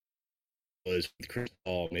with Chris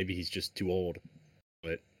Paul, maybe he's just too old,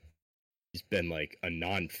 but he's been like a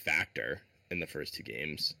non-factor in the first 2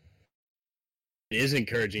 games. It is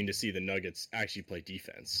encouraging to see the Nuggets actually play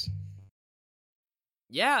defense.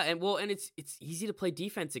 Yeah, and it's easy to play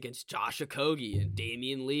defense against Josh Okogie and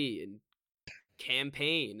Damian Lee and Cam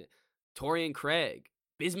Payne, Torian Craig,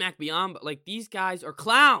 Bismack Biyombo. Like, these guys are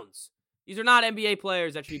clowns. These are not NBA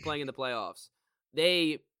players that should be playing in the playoffs.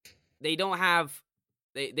 They don't have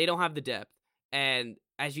they don't have the depth. And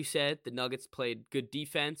as you said, the Nuggets played good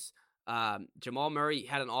defense. Jamal Murray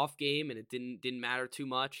had an off game and it didn't matter too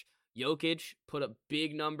much. Jokic put up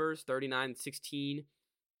big numbers, 39 16,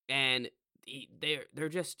 and they're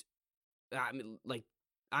just, I mean, like,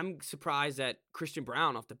 I'm surprised that Christian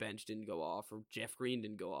Brown off the bench didn't go off or Jeff Green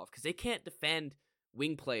didn't go off because they can't defend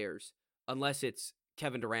wing players unless it's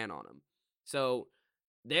Kevin Durant on them. So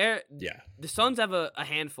the Suns have a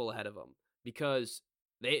handful ahead of them because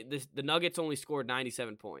the Nuggets only scored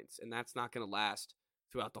 97 points, and that's not going to last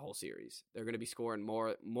throughout the whole series. They're going to be scoring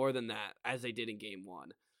more than that as they did in Game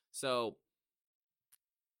 1. So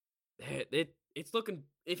it's looking.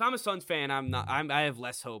 If I'm a Suns fan, I have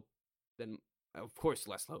less hope than, of course,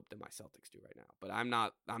 less hope than my Celtics do right now. But I'm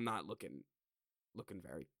not looking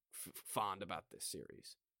very fond about this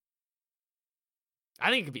series. I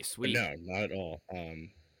think it could be a sweep. No, not at all.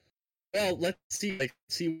 Well, let's see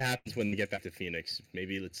what happens when they get back to Phoenix.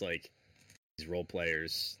 Maybe it's like these role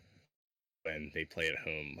players when they play at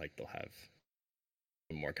home, like they'll have a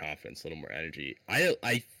little more confidence, a little more energy.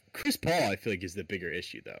 Chris Paul, I feel like is the bigger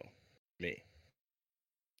issue though. For me,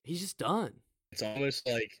 he's just done. It's almost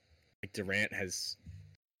like Durant has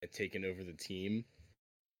taken over the team,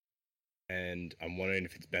 and I'm wondering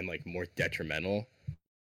if it's been like more detrimental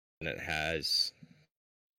than it has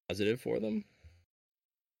positive for them.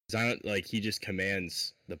 I don't, like, he just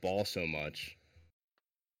commands the ball so much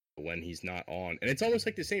when he's not on. And it's almost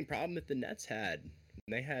like the same problem that the Nets had.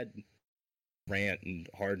 When they had Durant and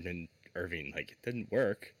Harden and Irving. Like, it didn't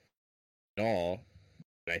work at all.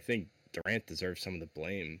 And I think Durant deserves some of the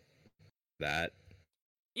blame for that.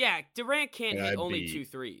 Yeah, Durant can't hit only 2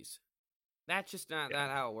 threes. That's just not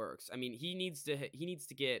how it works. I mean, he needs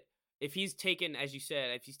to get, if he's taken, as you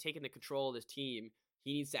said, if he's taken the control of this team,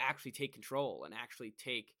 he needs to actually take control and actually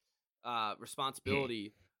take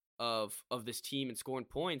responsibility of this team and scoring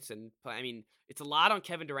points. And I mean, it's a lot on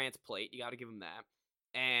Kevin Durant's plate. You got to give him that.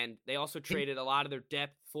 And they also traded a lot of their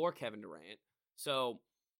depth for Kevin Durant. So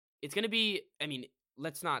it's going to be, I mean,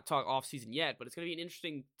 let's not talk offseason yet, but it's going to be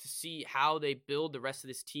interesting to see how they build the rest of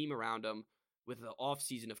this team around him with the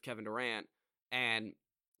offseason of Kevin Durant and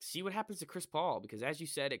see what happens to Chris Paul. Because as you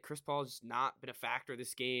said, Chris Paul has not been a factor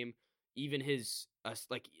this game. Even his,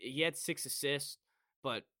 he had 6 assists,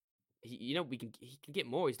 but he can get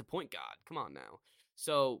more. He's the point guard. Come on now.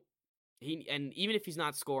 So and even if he's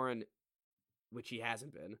not scoring, which he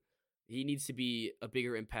hasn't been, he needs to be a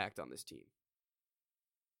bigger impact on this team.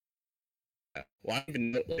 Well, I don't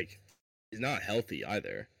even know, like, he's not healthy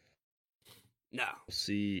either. No. We'll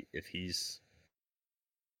see if he's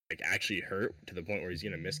like actually hurt to the point where he's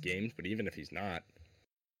gonna miss games. But even if he's not,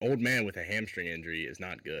 old man with a hamstring injury is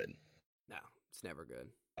not good. No, it's never good.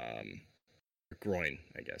 Groin,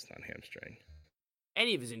 I guess, not hamstring.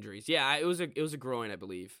 Any of his injuries, yeah, it was a groin, I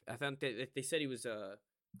believe. I think they said he was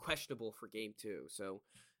questionable for Game 2. So,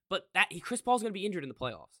 but Chris Paul's gonna be injured in the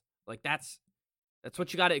playoffs. Like that's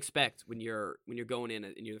what you got to expect when you're going in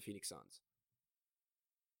and you're the Phoenix Suns.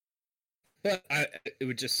 But it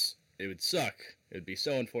would suck. It would be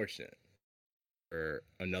so unfortunate for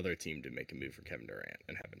another team to make a move for Kevin Durant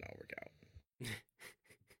and have it not work out.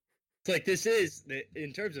 It's like, this is,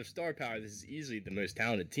 in terms of star power, this is easily the most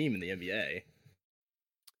talented team in the NBA.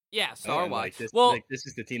 Yeah, star-wise. This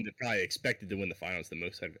is the team that probably expected to win the finals the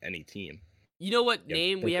most out of any team. You know what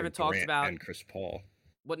name we haven't talked about? And Chris Paul.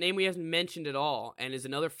 What name we haven't mentioned at all, and is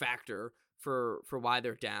another factor for why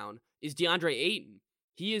they're down, is DeAndre Ayton.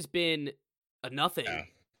 He has been a nothing. Yeah.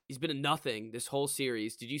 He's been a nothing this whole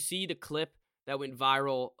series. Did you see the clip that went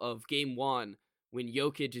viral of Game 1 when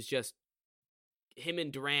Jokic is just, him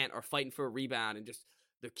and Durant are fighting for a rebound and just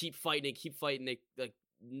they keep fighting. They, like,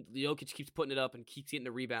 Jokic keeps putting it up and keeps getting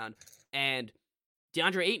the rebound, and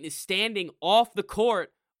DeAndre Ayton is standing off the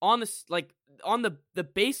court on the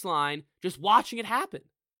baseline, just watching it happen.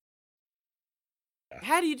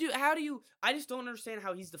 How do you? I just don't understand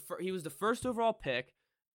how he was the first overall pick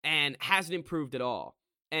and hasn't improved at all,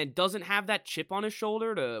 and doesn't have that chip on his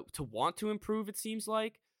shoulder to want to improve. It seems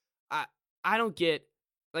like I don't get,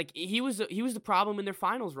 like, he was the problem in their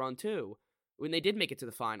finals run too when they did make it to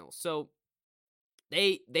the finals. So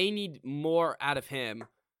they need more out of him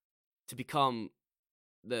to become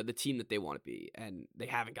the team that they want to be, and they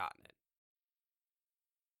haven't gotten it.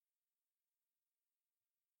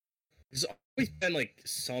 There's always been like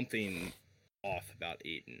something off about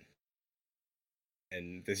Ayton.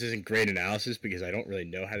 And this isn't great analysis because I don't really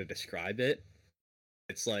know how to describe it.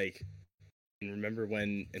 It's like, remember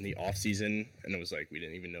when in the offseason, and it was like we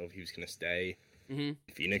didn't even know if he was going to stay in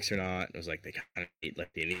Phoenix or not. It was like they kind of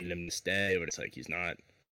like they needed him to stay, but it's like he's not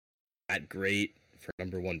that great for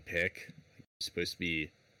 #1 pick. He's supposed to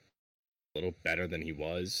be a little better than he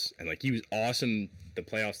was, and like he was awesome the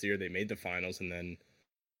playoffs year. They made the finals, and then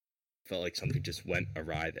felt like something just went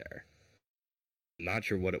awry there. I'm not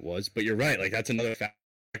sure what it was, but you're right. Like that's another factor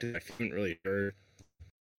I haven't really heard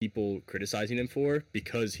people criticizing him for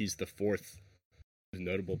because he's the fourth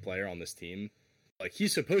notable player on this team. Like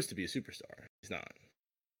he's supposed to be a superstar. He's not.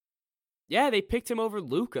 Yeah, they picked him over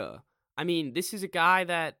Luka. I mean, this is a guy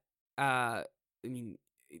that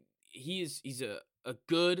he's a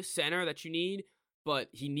good center that you need, but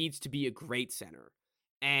he needs to be a great center.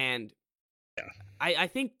 And yeah. I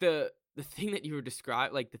think the thing that you were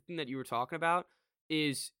describing, like the thing that you were talking about,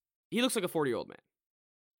 is he looks like a 40-year-old man.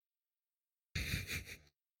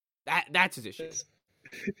 That's his issue.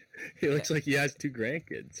 He looks like he has 2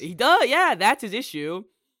 grandkids. He does, yeah, that's his issue.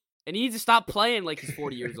 And he needs to stop playing like he's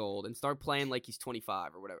 40 years old and start playing like he's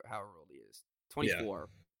 25 or whatever, however old he is. 24. Yeah.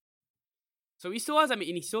 So he still has,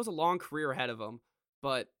 he still has a long career ahead of him,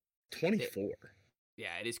 but 24.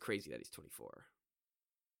 It is crazy that he's 24.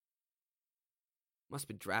 Must have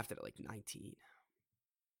been drafted at like 19.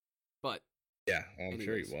 But yeah, I'm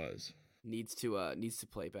sure he was. Needs to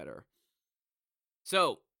play better.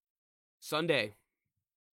 So Sunday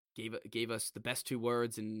gave us the best 2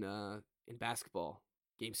 words in basketball.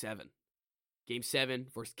 Game 7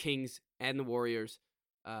 versus Kings and the Warriors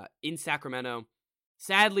in Sacramento.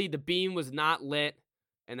 Sadly, the beam was not lit,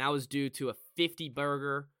 and that was due to a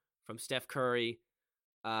 50-burger from Steph Curry.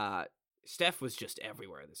 Steph was just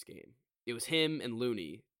everywhere this game. It was him and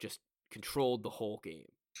Looney just controlled the whole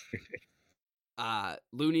game.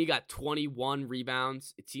 Looney got 21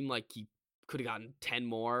 rebounds. It seemed like he could have gotten 10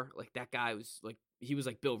 more. Like that guy was like he was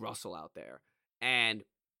like Bill Russell out there, and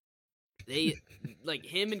they like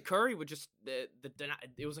him and Curry were just it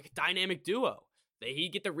was like a dynamic duo.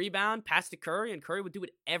 He'd get the rebound, pass to Curry, and Curry would do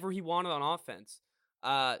whatever he wanted on offense.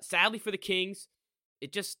 Sadly for the Kings,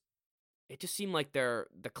 it just seemed like the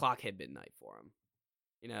clock hit midnight for them.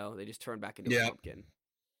 You know, they just turned back into a pumpkin.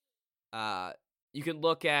 You can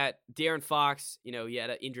look at De'Aaron Fox. You know, he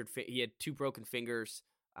had he had 2 broken fingers.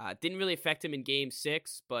 Didn't really affect him in Game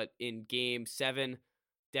 6, but in Game 7,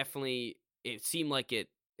 definitely it seemed like it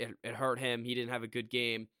hurt him. He didn't have a good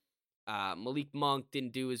game. Malik Monk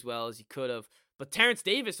didn't do as well as he could have. But Terrence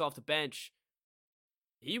Davis off the bench,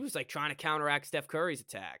 he was like trying to counteract Steph Curry's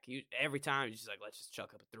attack. Every time he was just like, let's just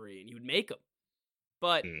chuck up a 3, and he would make them.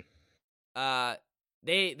 But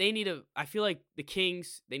they need to. I feel like the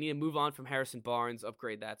Kings, they need to move on from Harrison Barnes,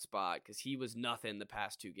 upgrade that spot because he was nothing the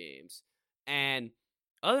past 2 games. And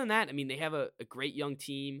other than that, I mean, they have a great young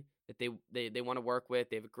team that they want to work with.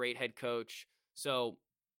 They have a great head coach, so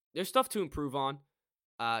there's stuff to improve on.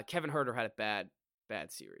 Kevin Huerter had a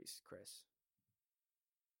bad series, Chris.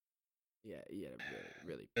 Yeah, he had a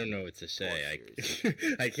really I don't know what to say.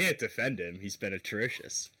 I can't defend him. He's been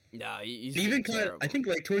atrocious. No, he's even kind of. I think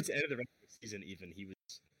like towards the end of the regular season, even he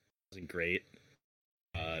wasn't great.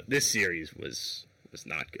 This series was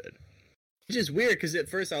not good. Which is weird because at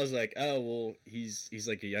first I was like, oh well, he's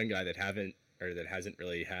like a young guy that hasn't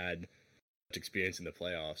really had much experience in the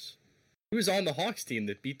playoffs. He was on the Hawks team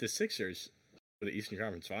that beat the Sixers for the Eastern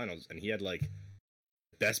Conference Finals, and he had like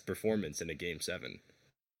the best performance in a Game 7.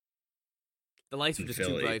 The lights were just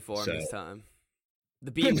too bright for him this time.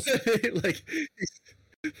 The beam, like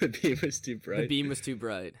the beam was too bright. The beam was too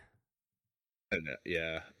bright.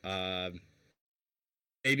 Yeah.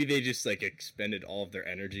 Maybe they just like expended all of their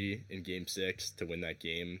energy in Game 6 to win that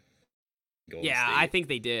game. Golden State. I think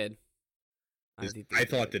they did. I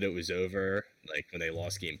thought that it was over. Like when they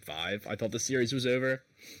lost Game 5, I thought the series was over.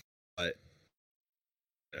 But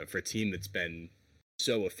for a team that's been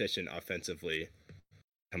so efficient offensively,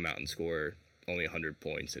 come out and score only 100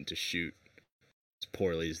 points and to shoot as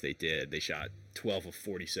poorly as they did. They shot 12 of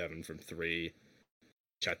 47 from 3,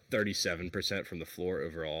 shot 37% from the floor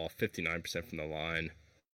overall, 59% from the line.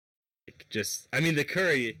 The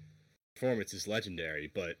Curry performance is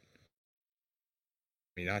legendary, but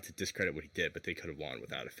not to discredit what he did, but they could have won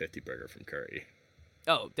without a 50-burger from Curry.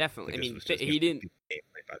 Oh, definitely. He didn't.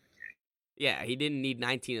 Yeah, he didn't need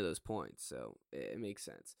 19 of those points, so it makes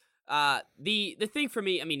sense. The thing for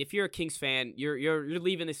me, I mean, if you're a Kings fan, you're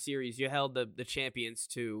leaving this series. You held the champions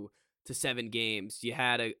to 7 games. You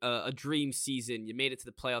had a dream season. You made it to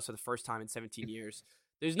the playoffs for the first time in 17 years.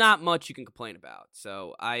 There's not much you can complain about.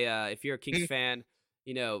 So if you're a Kings fan,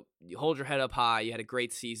 you hold your head up high. You had a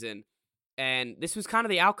great season, and this was kind of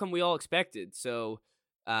the outcome we all expected. So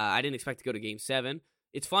I didn't expect to go to Game 7.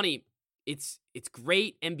 It's funny. It's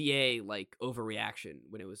great NBA like overreaction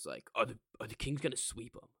when it was like, are the Kings gonna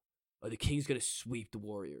sweep them? Are the Kings going to sweep the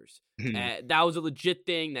Warriors? That was a legit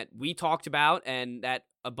thing that we talked about and that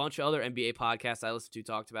a bunch of other NBA podcasts I listened to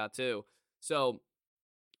talked about too. So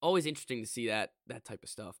always interesting to see that type of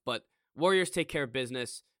stuff. But Warriors take care of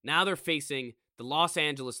business. Now they're facing the Los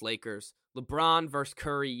Angeles Lakers. LeBron versus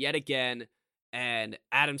Curry yet again. And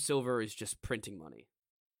Adam Silver is just printing money.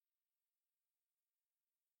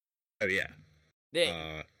 Oh, yeah. This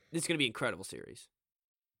is going to be an incredible series.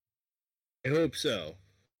 I hope so.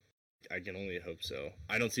 I can only hope so.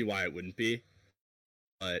 I don't see why it wouldn't be,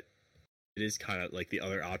 but it is kind of like the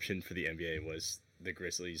other option for the NBA was the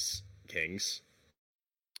Grizzlies Kings.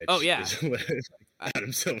 Oh yeah,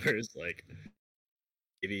 Adam Silver is like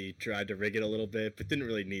maybe tried to rig it a little bit, but didn't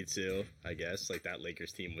really need to. I guess like that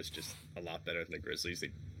Lakers team was just a lot better than the Grizzlies. They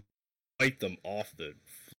wiped them off the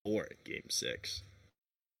floor at Game 6.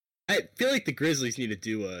 I feel like the Grizzlies need to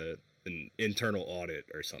do an internal audit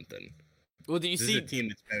or something. Well, do you see a team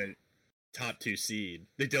that's been top 2 seed?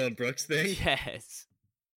 The Dylan Brooks thing? Yes.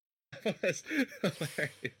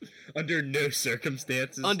 Under no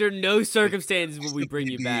circumstances. Under no circumstances will we bring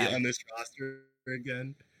you back on this roster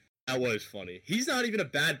again. That was funny. He's not even a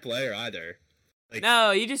bad player either. Like,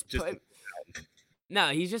 no, no,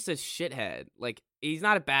 he's just a shithead. Like he's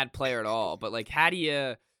not a bad player at all. But like, how do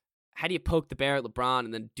you poke the bear at LeBron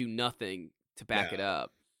and then do nothing to back it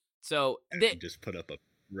up? So they just put up a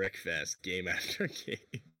brickfest game after game.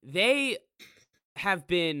 They have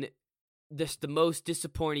been the most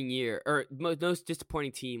disappointing year, or most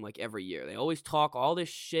disappointing team like every year. They always talk all this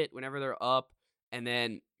shit whenever they're up, and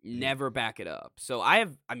then never back it up. So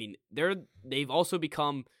they've also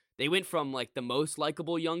become. They went from like the most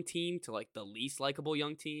likable young team to like the least likable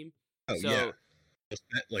young team. Oh yeah,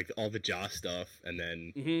 like all the Josh stuff, and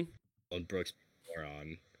then on Brooks more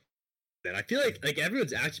on. And I feel like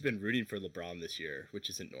everyone's actually been rooting for LeBron this year, which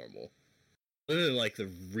isn't normal. Other than like the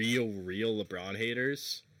real LeBron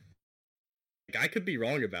haters. Like I could be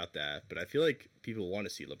wrong about that, but I feel like people want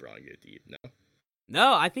to see LeBron get deep.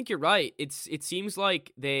 No, I think you're right. It seems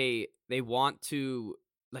like they want to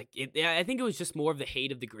like it. I think it was just more of the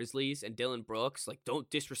hate of the Grizzlies and Dylan Brooks. Like, don't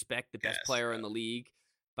disrespect the best player in the league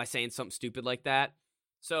by saying something stupid like that.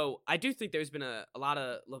 So I do think there's been a lot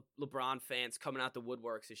of LeBron fans coming out the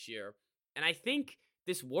woodworks this year. And I think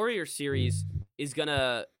this Warriors series is going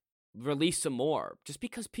to release some more just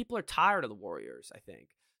because people are tired of the Warriors, I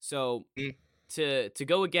think. So to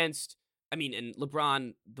go against, I mean, and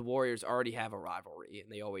LeBron, the Warriors already have a rivalry, and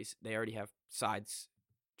they already have sides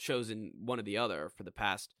chosen one or the other for the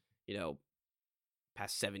past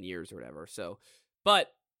 7 years or whatever. So,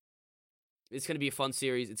 but it's going to be a fun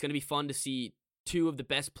series. It's going to be fun to see two of the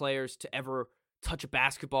best players to ever touch a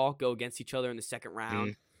basketball go against each other in the second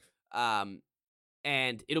round.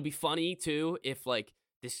 And it'll be funny too if like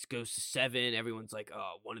this goes to 7, everyone's like,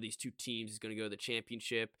 oh, one of these two teams is going to go to the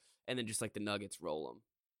championship, and then just like the Nuggets roll them.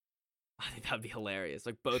 I think that'd be hilarious.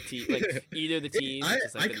 Like both teams, like either the teams.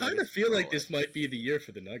 I kind of feel like this might be the year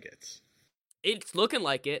for the Nuggets. It's looking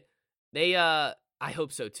like it. They, I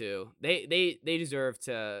hope so too. They deserve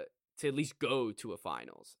to at least go to a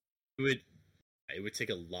finals. It would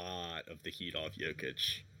take a lot of the heat off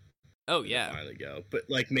Jokic. Oh yeah, finally go. But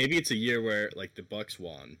like maybe it's a year where like the Bucks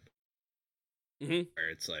won, where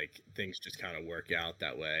it's like things just kind of work out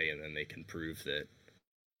that way, and then they can prove that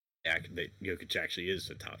Jokic actually is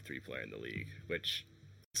a top 3 player in the league. Which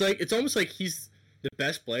it's almost like he's the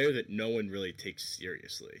best player that no one really takes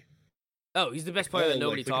seriously. Oh, he's the best player that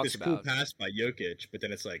nobody talks about. Cool pass by Jokic, but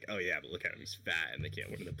then it's like, oh yeah, but look at him, he's fat, and they can't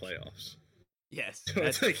win in the playoffs. Yes, so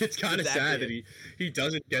it's kind of sad that he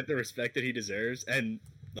doesn't get the respect that he deserves, and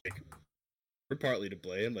like we're partly to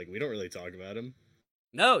blame. Like we don't really talk about him.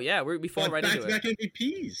 No, yeah, we fall right into it. Back-to-back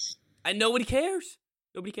MVPs, and nobody cares.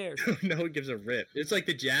 Nobody cares. No one gives a rip. It's like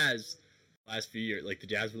the Jazz last few years. Like the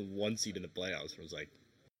Jazz with 1 seed in the playoffs. It was like,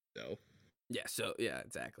 no. Yeah. So yeah,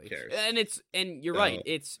 exactly. Who cares? And you're right.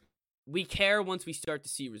 We care once we start to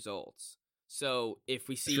see results. So if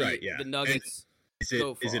we see the Nuggets. Is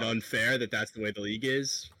it unfair that that's the way the league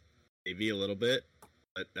is? Maybe a little bit,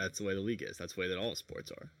 but that's the way the league is. That's the way that all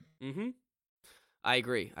sports are. Mm-hmm. I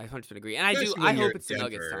agree. I 100% agree. And I hope it's the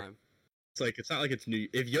Nuggets time. It's like, it's not like it's New.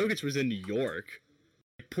 If Jokic was in New York,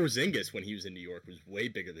 Porzingis, when he was in New York, was way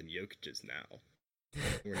bigger than Jokic is now.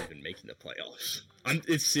 We weren't even making the playoffs.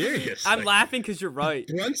 It's serious. I'm laughing because you're right.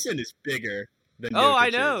 Brunson is bigger than Oh, Jokic I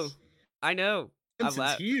know. is. I know.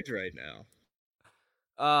 Brunson's huge right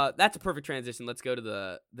now. That's a perfect transition. Let's go to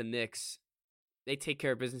the Knicks. They take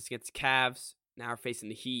care of business against the Cavs. Now are facing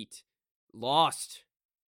the Heat. Lost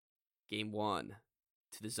game 1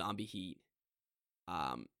 to the Zombie Heat.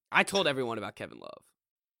 I told everyone about Kevin Love.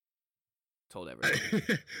 Told everyone.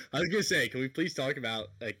 I was gonna say, can we please talk about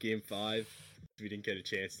game 5? We didn't get a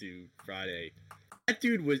chance to Friday. That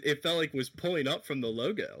dude it felt like was pulling up from the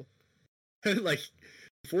logo. Like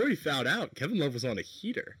before he fouled out, Kevin Love was on a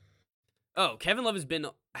heater. Oh, Kevin Love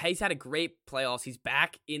he's had a great playoffs. He's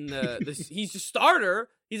back in he's a starter.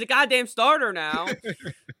 He's a goddamn starter now.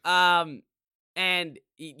 And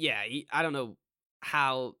I don't know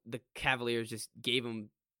how the Cavaliers just gave him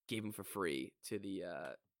for free to the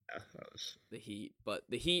Heat, but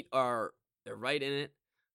the Heat they're right in it.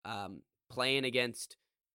 Playing against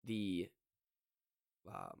the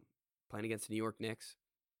New York Knicks.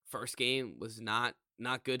 First game was not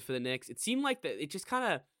good for the Knicks. It seemed like it just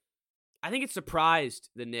kind of, I think it surprised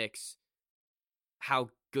the Knicks how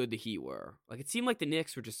good the Heat were. Like it seemed like the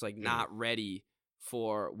Knicks were just like not ready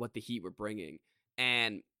for what the Heat were bringing.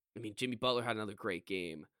 And I mean, Jimmy Butler had another great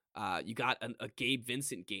game. You got a Gabe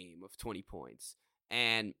Vincent game of 20 points.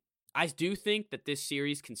 And I do think that this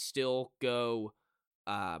series can still go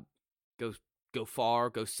far,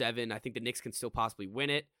 go 7. I think the Knicks can still possibly win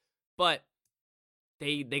it. But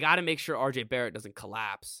they got to make sure RJ Barrett doesn't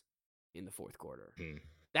collapse in the fourth quarter.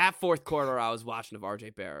 That fourth quarter I was watching of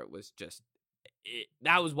RJ Barrett was just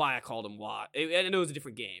that was why I called him washed. And it was a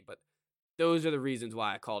different game, but those are the reasons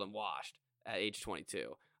why I called him washed at age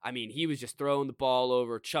 22. I mean, he was just throwing the ball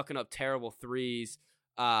over, chucking up terrible threes,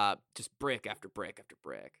 just brick after brick after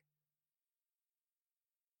brick.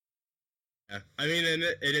 Yeah, I mean, and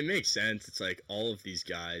it makes sense. It's like all of these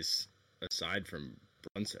guys, aside from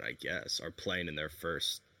Brunson, I guess, are playing in their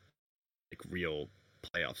first like real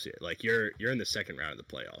playoffs. Like you're in the second round of the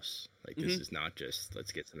playoffs. Like this is not just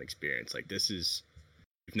let's get some experience. Like this is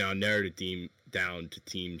you've now narrowed a team down to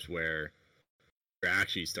teams where you're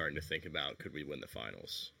actually starting to think about could we win the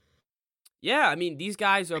finals. Yeah, I mean these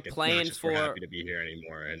guys are like playing not just for. We're happy to be here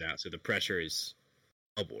anymore, and now so the pressure is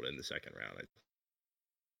doubled in the second round.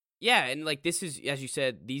 Yeah, and like this is, as you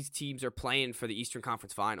said, these teams are playing for the Eastern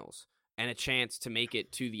Conference Finals and a chance to make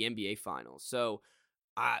it to the NBA Finals. So,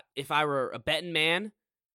 if I were a betting man, it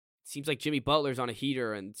seems like Jimmy Butler's on a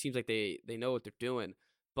heater, and it seems like they know what they're doing.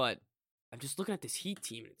 But I'm just looking at this Heat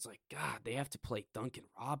team, and it's like, God, they have to play Duncan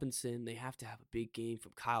Robinson. They have to have a big game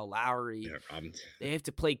from Kyle Lowry. Yeah, they have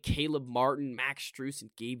to play Caleb Martin, Max Strus,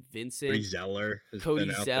 and Gabe Vincent.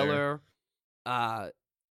 Cody Zeller.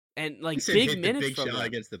 And like big minutes big from shot them.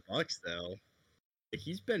 Against the Bucks, though.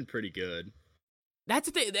 He's been pretty good.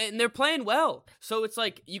 That's the thing, and they're playing well. So it's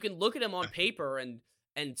like you can look at him on paper and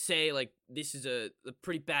say like this is a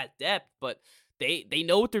pretty bad depth, but they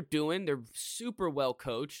know what they're doing. They're super well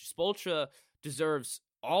coached. Spoelstra deserves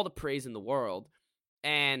all the praise in the world,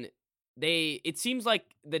 and it seems like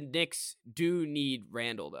the Knicks do need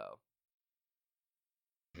Randall though.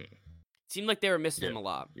 It seemed like they were missing him a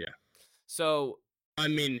lot. Yeah. So. I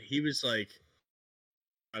mean, he was like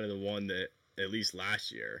kind of the one that, at least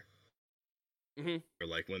last year, or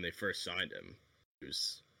like when they first signed him, he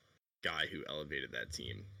was the guy who elevated that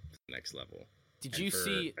team to the next level. Did you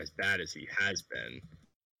see as bad as he has been?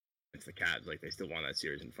 It's the Cavs. Like they still won that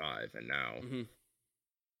series in 5, and now,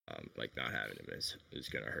 like not having him is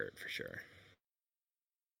gonna hurt for sure.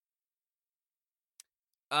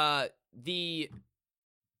 Did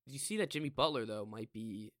you see that Jimmy Butler though might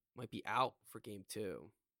be out for game 2?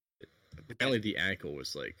 Apparently the ankle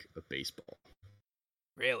was like a baseball.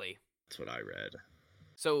 Really? That's what I read.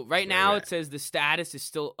 So right now it says the status is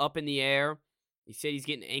still up in the air. He said he's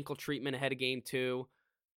getting ankle treatment ahead of game 2.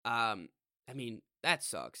 I mean, that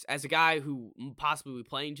sucks. As a guy who possibly will be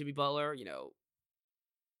playing Jimmy Butler, you know,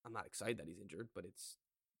 I'm not excited that he's injured, but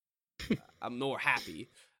I'm more happy.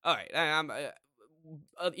 All right, I'm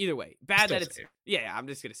either way. Bad that it's yeah. I'm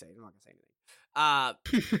just gonna say it. I'm not gonna say anything.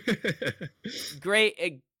 Great.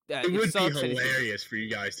 It would be hilarious for you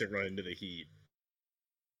guys to run into the Heat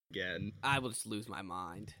again. I will just lose my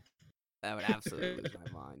mind. That would absolutely lose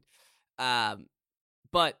my mind.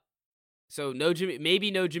 But so no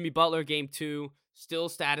Jimmy Butler game 2. Still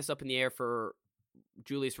status up in the air for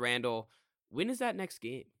Julius Randle. When is that next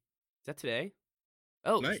game? Is that today?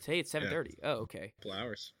 Oh, it's today at 7:30. Yeah. Oh, okay. Couple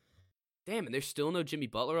hours. Damn, and there's still no Jimmy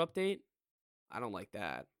Butler update? I don't like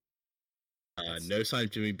that. No sign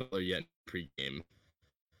of Jimmy Butler yet in pregame.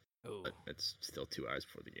 Oh, but it's still 2 hours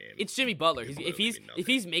before the game. it's Jimmy Butler. It can If literally mean if nothing.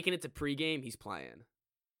 he's making it to pregame, he's playing.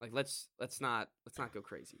 Like let's not go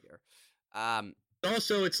crazy here.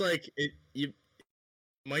 Also, it's like you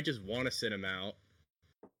might just want to sit him out.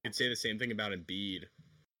 You could say the same thing about Embiid.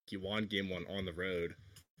 You won game 1 on the road.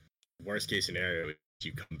 Worst case scenario is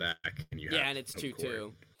you come back and you have and it's 2-2.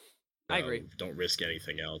 So I agree. Don't risk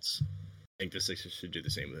anything else. I think the Sixers should do the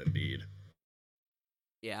same with Embiid.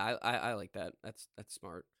 Yeah, I like that. That's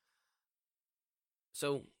smart.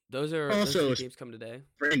 So those are Also, those games come today.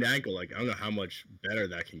 Sprained ankle, like I don't know how much better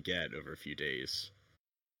that can get over a few days.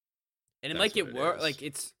 And it might get worse. Like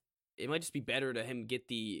it might just be better to him get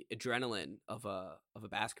the adrenaline of a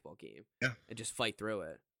basketball game. Yeah. And just fight through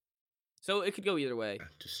it. So it could go either way. Yeah,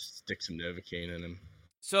 just stick some Novocaine in him.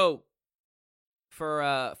 So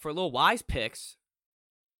for little wise picks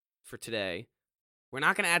for today, we're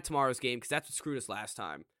not going to add tomorrow's game because that's what screwed us last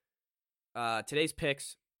time. Today's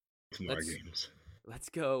picks. Tomorrow games. Let's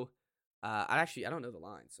go. I don't know the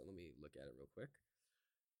line, so let me look at it real quick.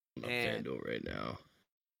 I'm on FanDuel right now.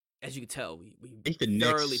 As you can tell, we think the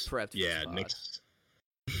thoroughly Knicks, prepped. Yeah,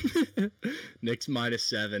 Knicks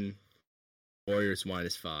 -7, Warriors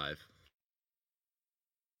 -5.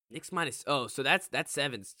 Knicks minus. Oh, so that's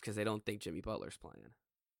 7s because they don't think Jimmy Butler's playing.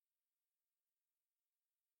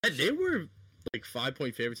 They were like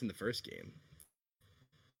 5-point favorites in the first game.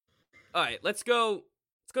 All right, let's go.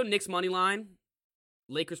 Knicks money line.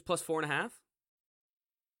 Lakers +4.5.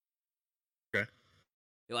 Okay.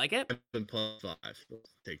 You like it? +5.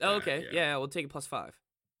 Take that, Oh, okay. Yeah, we'll take it +5.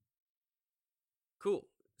 Cool.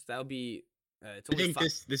 So that would be. It's only I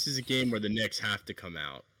think this is a game where the Knicks have to come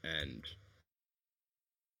out and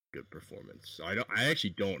good performance. So I actually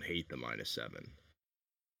don't hate the -7.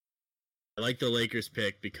 I like the Lakers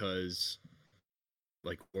pick because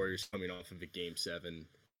like Warriors coming off of a game 7,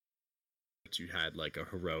 but you had like a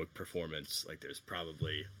heroic performance. Like there's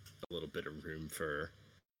probably a little bit of room for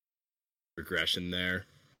regression there.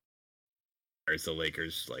 Whereas the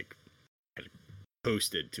Lakers like had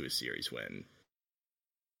posted to a series win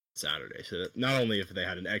Saturday. So that not only if they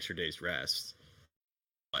had an extra day's rest,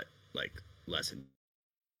 but like less.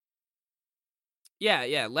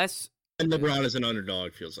 Yeah, less. And LeBron as an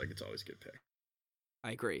underdog feels like it's always a good pick.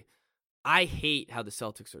 I agree. I hate how the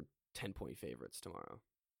Celtics are 10-point favorites tomorrow.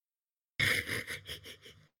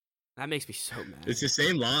 That makes me so mad. It's the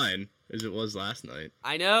same line as it was last night.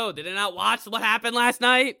 I know. Did I not watch what happened last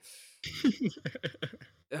night?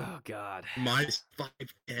 Oh, God.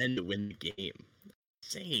 -510 to win the game.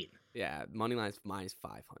 Insane. Yeah, money line's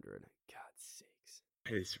 -500. God's sakes.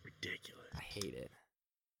 That is ridiculous. I hate it.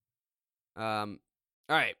 All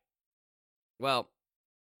right. Well,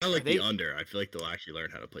 I like the under. I feel like they'll actually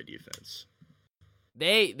learn how to play defense.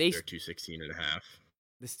 They're 216.5.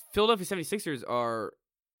 The Philadelphia 76ers are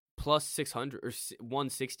 +600 or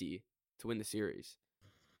 160 to win the series.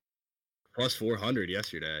 +400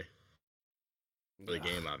 yesterday. For the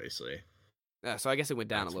game, obviously. Yeah, so I guess it went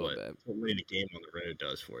down a little bit. That's what winning a game on the road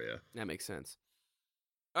does for you. That makes sense.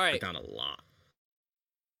 All right. Down a lot.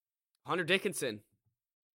 Hunter Dickinson.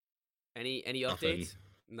 Any updates?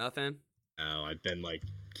 Nothing? No, I've been like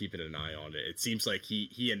keeping an eye on it. It seems like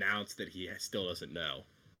he announced that he still doesn't know.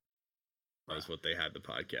 That was what they had the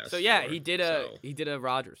podcast. So yeah, for, he did a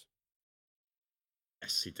Rodgers.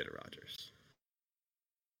 Yes, he did a Rodgers.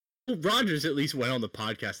 Well, Rodgers at least went on the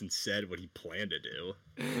podcast and said what he planned to do.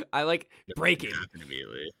 I like breaking.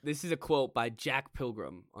 Immediately. This is a quote by Jack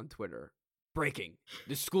Pilgrim on Twitter. Breaking.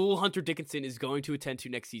 The school Hunter Dickinson is going to attend to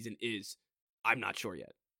next season is, I'm not sure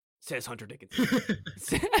yet, says Hunter Dickinson.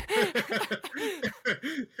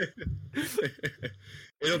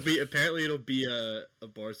 It'll be a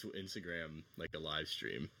Barstool Instagram, like a live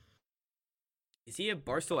stream. Is he a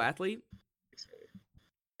Barstool athlete?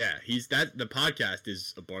 Yeah, the podcast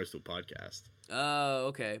is a Barstool podcast. Oh,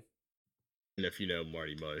 okay. And if you know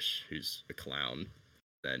Marty Mush, who's a clown,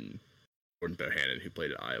 then Gordon Bohannon, who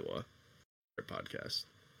played at Iowa, their podcast.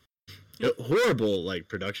 Horrible like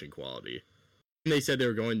production quality. And they said they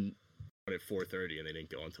were going on at 4:30 and they didn't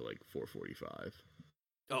go until like 4:45.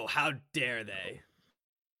 Oh, how dare they?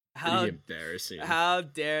 Pretty embarrassing. How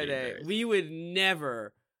dare they? We would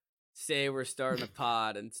never say we're starting a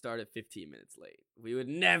pod and start at 15 minutes late. We would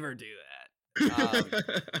never do that.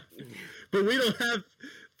 But we don't have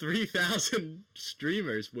 3,000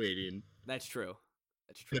 streamers waiting. That's true.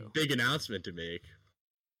 A big announcement to make.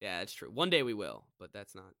 Yeah, that's true. One day we will, but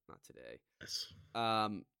that's not today. Yes.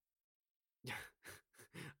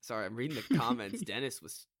 Sorry, I'm reading the comments. Dennis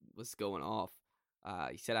was going off.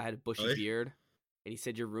 He said I had a bushy beard, and he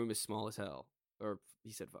said your room is small as hell. Or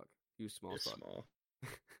he said fuck. He was small as fuck. Small.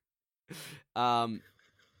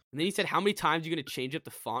 And then he said, how many times are you going to change up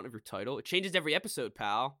the font of your title? It changes every episode,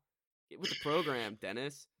 pal. Get with the program,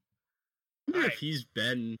 Dennis. I wonder if he's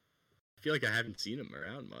been. I feel like I haven't seen him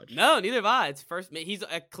around much. No, neither have I. It's first. He's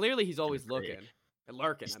clearly he's always looking.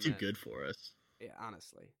 Lurking. He's too good for us. Yeah,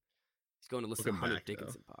 honestly. He's going to listen to Hunter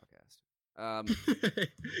Dickinson podcast.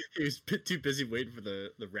 He was too busy waiting for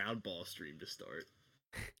the round ball stream to start.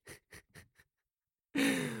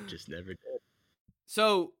 Just never did.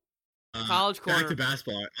 So, college corner. Back to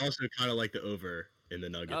basketball. I also kind of like the over in the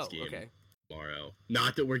Nuggets game tomorrow.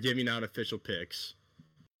 Not that we're giving out official picks.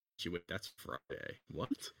 Wait, that's Friday.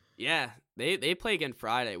 What? Yeah, they play again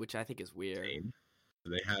Friday, which I think is weird.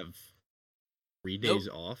 They have 3 days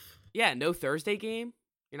off. Yeah, no Thursday game.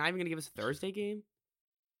 You're not even gonna give us a Thursday game.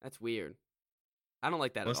 That's weird. I don't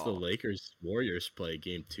like that at all. Plus, the Lakers Warriors play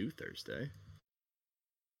game 2 Thursday.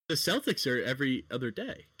 The Celtics are every other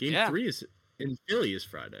day. Game 3 is in Philly is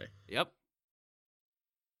Friday. Yep.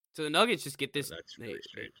 So the Nuggets just get this. That's really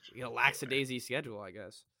strange. You know, lackadaisy schedule, I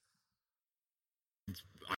guess.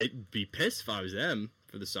 I'd be pissed if I was them.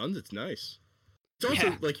 For the Suns, it's nice. It's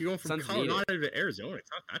also like you're going from Colorado to Arizona. It's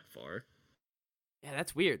not that far. Yeah,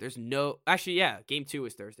 that's weird. There's no... Actually, yeah, game 2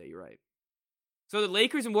 is Thursday. You're right. So the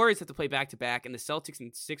Lakers and Warriors have to play back-to-back, and the Celtics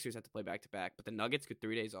and Sixers have to play back-to-back, but the Nuggets get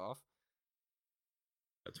 3 days off.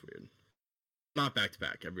 That's weird. Not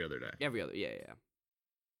back-to-back, every other day. Every other, yeah.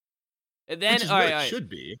 And then, which is what it should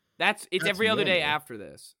be. That's every other day after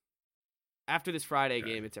this. After this Friday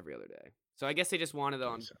game, it's every other day. So I guess they just wanted it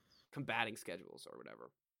on combating schedules or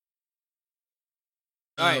whatever.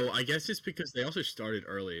 I guess it's because they also started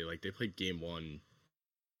early. Like, they played game 1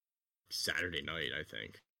 Saturday night, I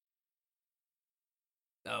think.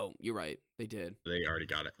 Oh, you're right. They did. They already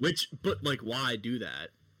got it. But like, why do that?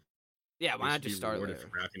 Yeah, why not just start later? For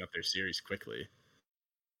wrapping up their series quickly.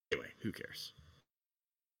 Anyway, who cares?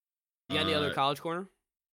 You got any other college corner?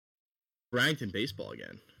 Ranked in baseball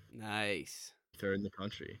again. Nice. 3rd in the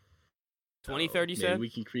country. 23rd, you said? Maybe we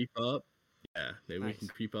can creep up. Yeah, maybe we can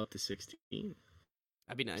creep up to 16.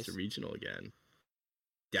 That'd be nice. It's a regional again.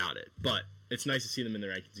 Doubt it, but it's nice to see them in the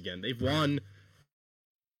rankings again. They've won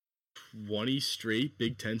 20 straight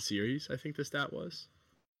Big Ten series, I think the stat was.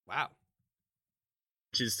 Wow.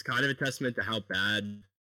 Which is kind of a testament to how bad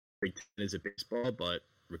Big Ten is at baseball, but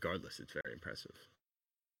regardless, it's very impressive.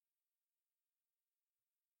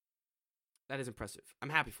 That is impressive. I'm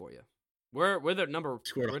happy for you. We're the number.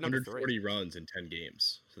 Scored we're 140 runs in 10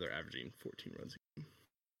 games, so they're averaging 14 runs a game.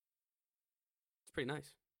 It's pretty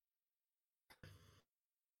nice.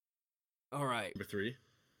 All right. Number 3.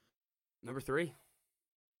 Number 3.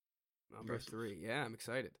 Yeah, I'm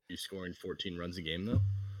excited. You scoring 14 runs a game though?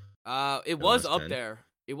 It was up 10? There.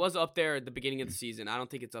 It was up there at the beginning of the season. I don't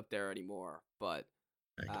think it's up there anymore, but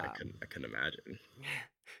I couldn't imagine.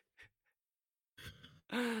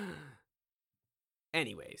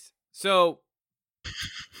 Anyways, so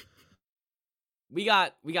we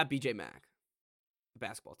got BJ Mack, the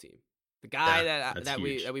basketball team, the guy that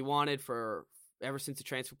we wanted for ever since the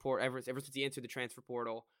transfer portal, ever since he entered the transfer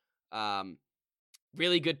portal.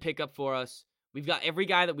 Really good pickup for us. We've got every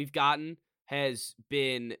guy that we've gotten has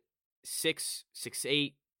been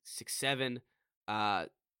 6'8", 6'7", I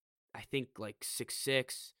think like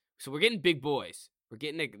 6'6". So we're getting big boys. We're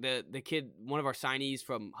getting the kid, one of our signees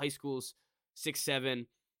from high school's 6'7".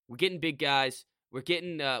 We're getting big guys. We're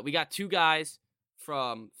getting we got 2 guys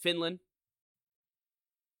from Finland.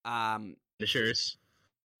 Finishers.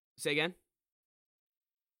 Say again?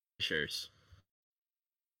 Finishers.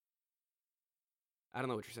 I don't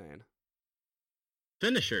know what you're saying.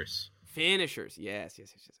 Finishers. Yes.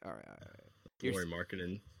 All right. Glory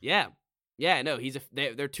marketing. Yeah. No,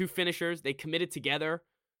 they're 2 finishers. They committed together,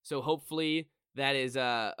 so hopefully that is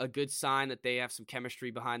a good sign that they have some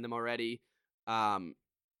chemistry behind them already. They're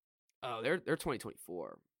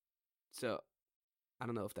 2024, so I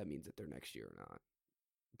don't know if that means that they're next year or not.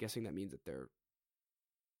 I'm guessing that means that they're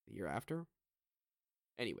the year after.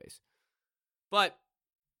 Anyways, but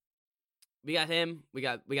we got him. We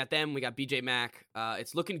got them. We got BJ Mack.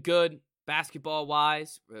 It's looking good basketball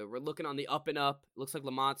wise. We're looking on the up and up. It looks like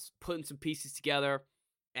Lamont's putting some pieces together,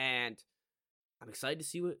 and I'm excited to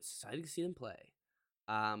see them play.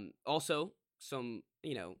 Also, some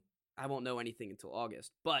I won't know anything until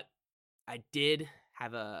August, but I did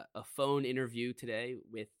have a phone interview today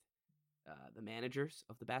with the managers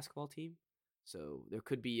of the basketball team. So there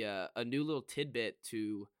could be a new little tidbit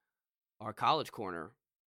to our college corner.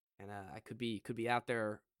 And I could be out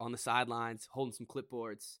there on the sidelines, holding some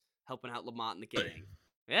clipboards, helping out Lamont and the gang.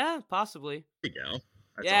 Yeah, possibly. There you go.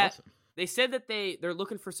 That's awesome. They said that they're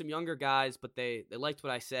looking for some younger guys, but they liked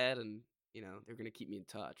what I said, and they're gonna keep me in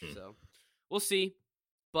touch. So we'll see.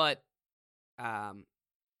 But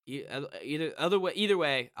either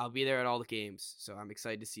way, I'll be there at all the games. So I'm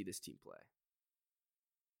excited to see this team play.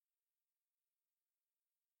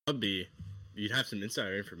 You'd have some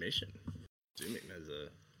insider information. Assuming as a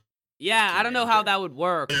Yeah, I don't know how that would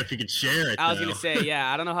work. I don't know if you could share it. I was gonna say,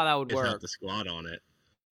 yeah, I don't know how that would work. Have the squad on it,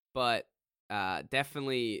 but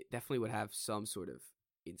definitely would have some sort of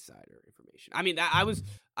insider information. I mean, I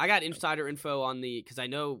got insider info on because I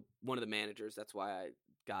know one of the managers. That's why I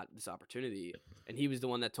got this opportunity, and he was the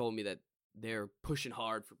one that told me that they're pushing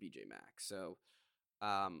hard for BJ Max. So,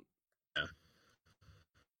 yeah.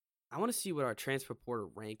 I want to see what our transfer portal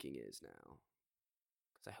ranking is now,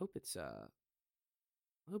 because I hope it's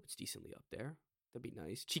decently up there. That'd be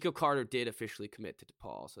nice. Chico Carter did officially commit to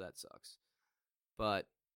DePaul, so that sucks. But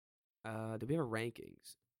do we have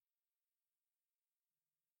rankings?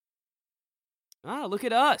 Ah, look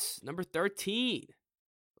at us, number 13.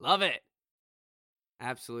 Love it.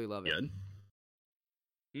 Absolutely love it.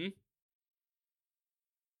 Good.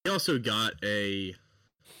 We also got a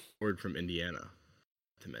word from Indiana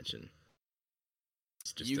to mention.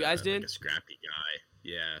 It's just you guys did? Like a scrappy guy.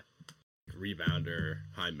 Yeah. Rebounder,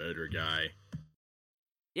 high motor guy.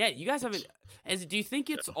 Yeah, you guys haven't. Do you think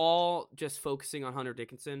it's all just focusing on Hunter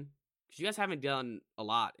Dickinson? Because you guys haven't done a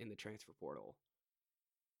lot in the transfer portal.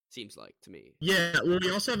 Seems like to me. Yeah, well,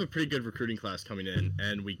 we also have a pretty good recruiting class coming in,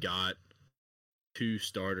 and we got 2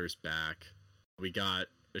 starters back. We got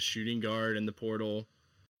a shooting guard in the portal,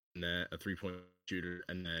 and then a 3-point shooter,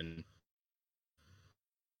 and then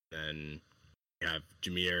we have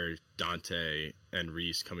Jameer, Dante, and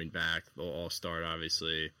Reese coming back. They'll all start,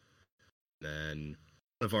 obviously. Then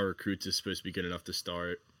one of our recruits is supposed to be good enough to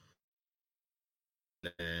start.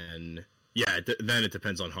 And yeah, then it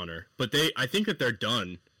depends on Hunter. But I think that they're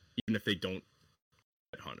done, even if they don't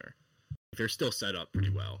get Hunter. They're still set up pretty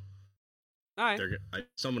well. All right.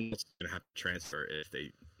 Someone else is gonna have to transfer if they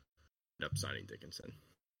end up signing Dickinson.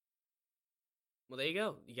 Well, there you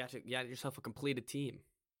go. You got yourself a completed team.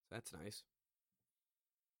 That's nice.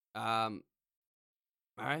 All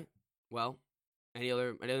right. Well, any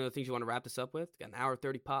other things you want to wrap this up with? Got an hour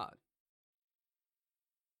 30 pod.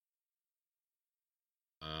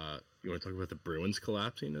 You want to talk about the Bruins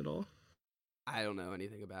collapsing at all? I don't know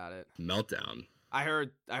anything about it. Meltdown. I heard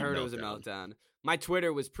it was a meltdown. My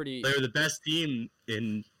Twitter was pretty. They were the best team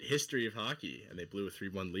in history of hockey, and they blew a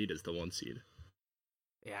 3-1 lead as the 1 seed.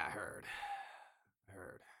 Yeah, I heard.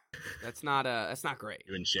 That's not great.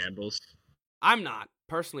 You in shambles? I'm not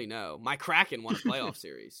personally. No, my Kraken won a playoff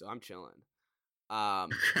series, so I'm chilling.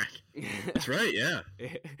 That's right. Yeah,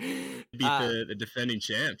 beat the defending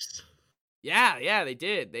champs. Yeah, they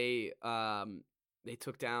did. They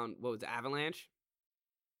took down what was the Avalanche.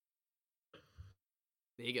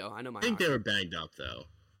 There you go. I know my. I think they were banged up though.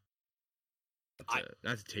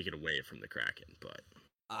 Not to take it away from the Kraken, but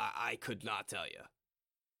I could not tell you.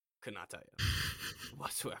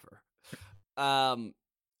 Whatsoever. Are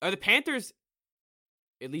the Panthers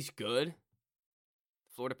at least good?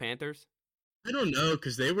 Florida Panthers? I don't know,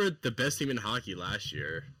 because they were the best team in hockey last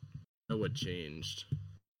year. I don't know what changed.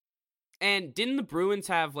 And didn't the Bruins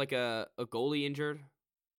have like a goalie injured?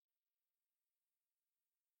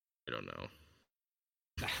 I don't know.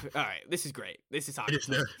 All right, this is great. This is hockey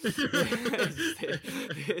talk. This is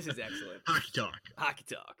excellent. Hockey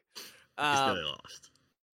talk. They lost.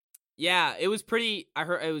 Yeah, it was pretty. I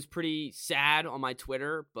heard it was pretty sad on my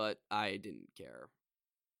Twitter, but I didn't care.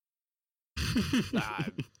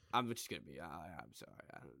 I'm just gonna be. I'm sorry.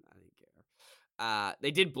 I didn't care. They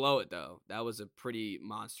did blow it though. That was a pretty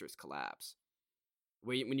monstrous collapse.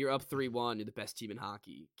 When you're up 3-1, you're the best team in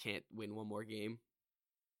hockey. Can't win one more game.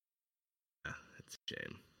 Yeah, it's a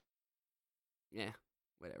shame. Yeah,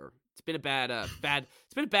 whatever. It's been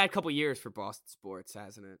a bad couple years for Boston sports,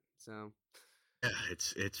 hasn't it? So. Yeah,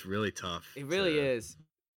 it's really tough. It really is.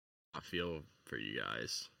 I feel for you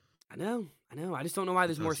guys. I know. I just don't know why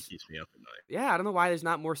there's more. It keeps me up at night. Yeah, I don't know why there's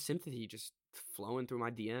not more sympathy just flowing through my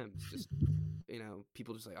DMs. Just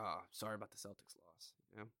people just like, oh, sorry about the Celtics loss.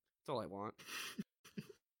 That's all I want.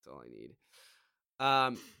 That's all I need.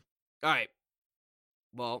 All right.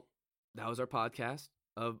 Well, that was our podcast.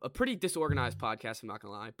 A pretty disorganized podcast, I'm not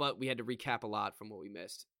gonna lie, but we had to recap a lot from what we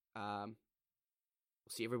missed. We'll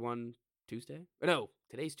see everyone Tuesday? No,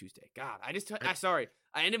 today's Tuesday. God, sorry.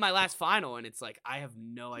 I ended my last final, and it's like I have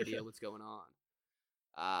no idea what's going on.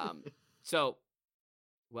 So,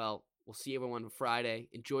 well, we'll see everyone on Friday.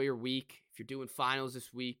 Enjoy your week. If you're doing finals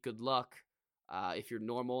this week, good luck. If you're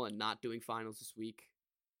normal and not doing finals this week,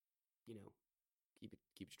 keep it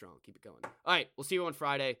strong, keep it going. All right, we'll see you on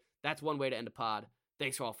Friday. That's one way to end a pod.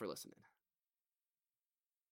 Thanks all for listening.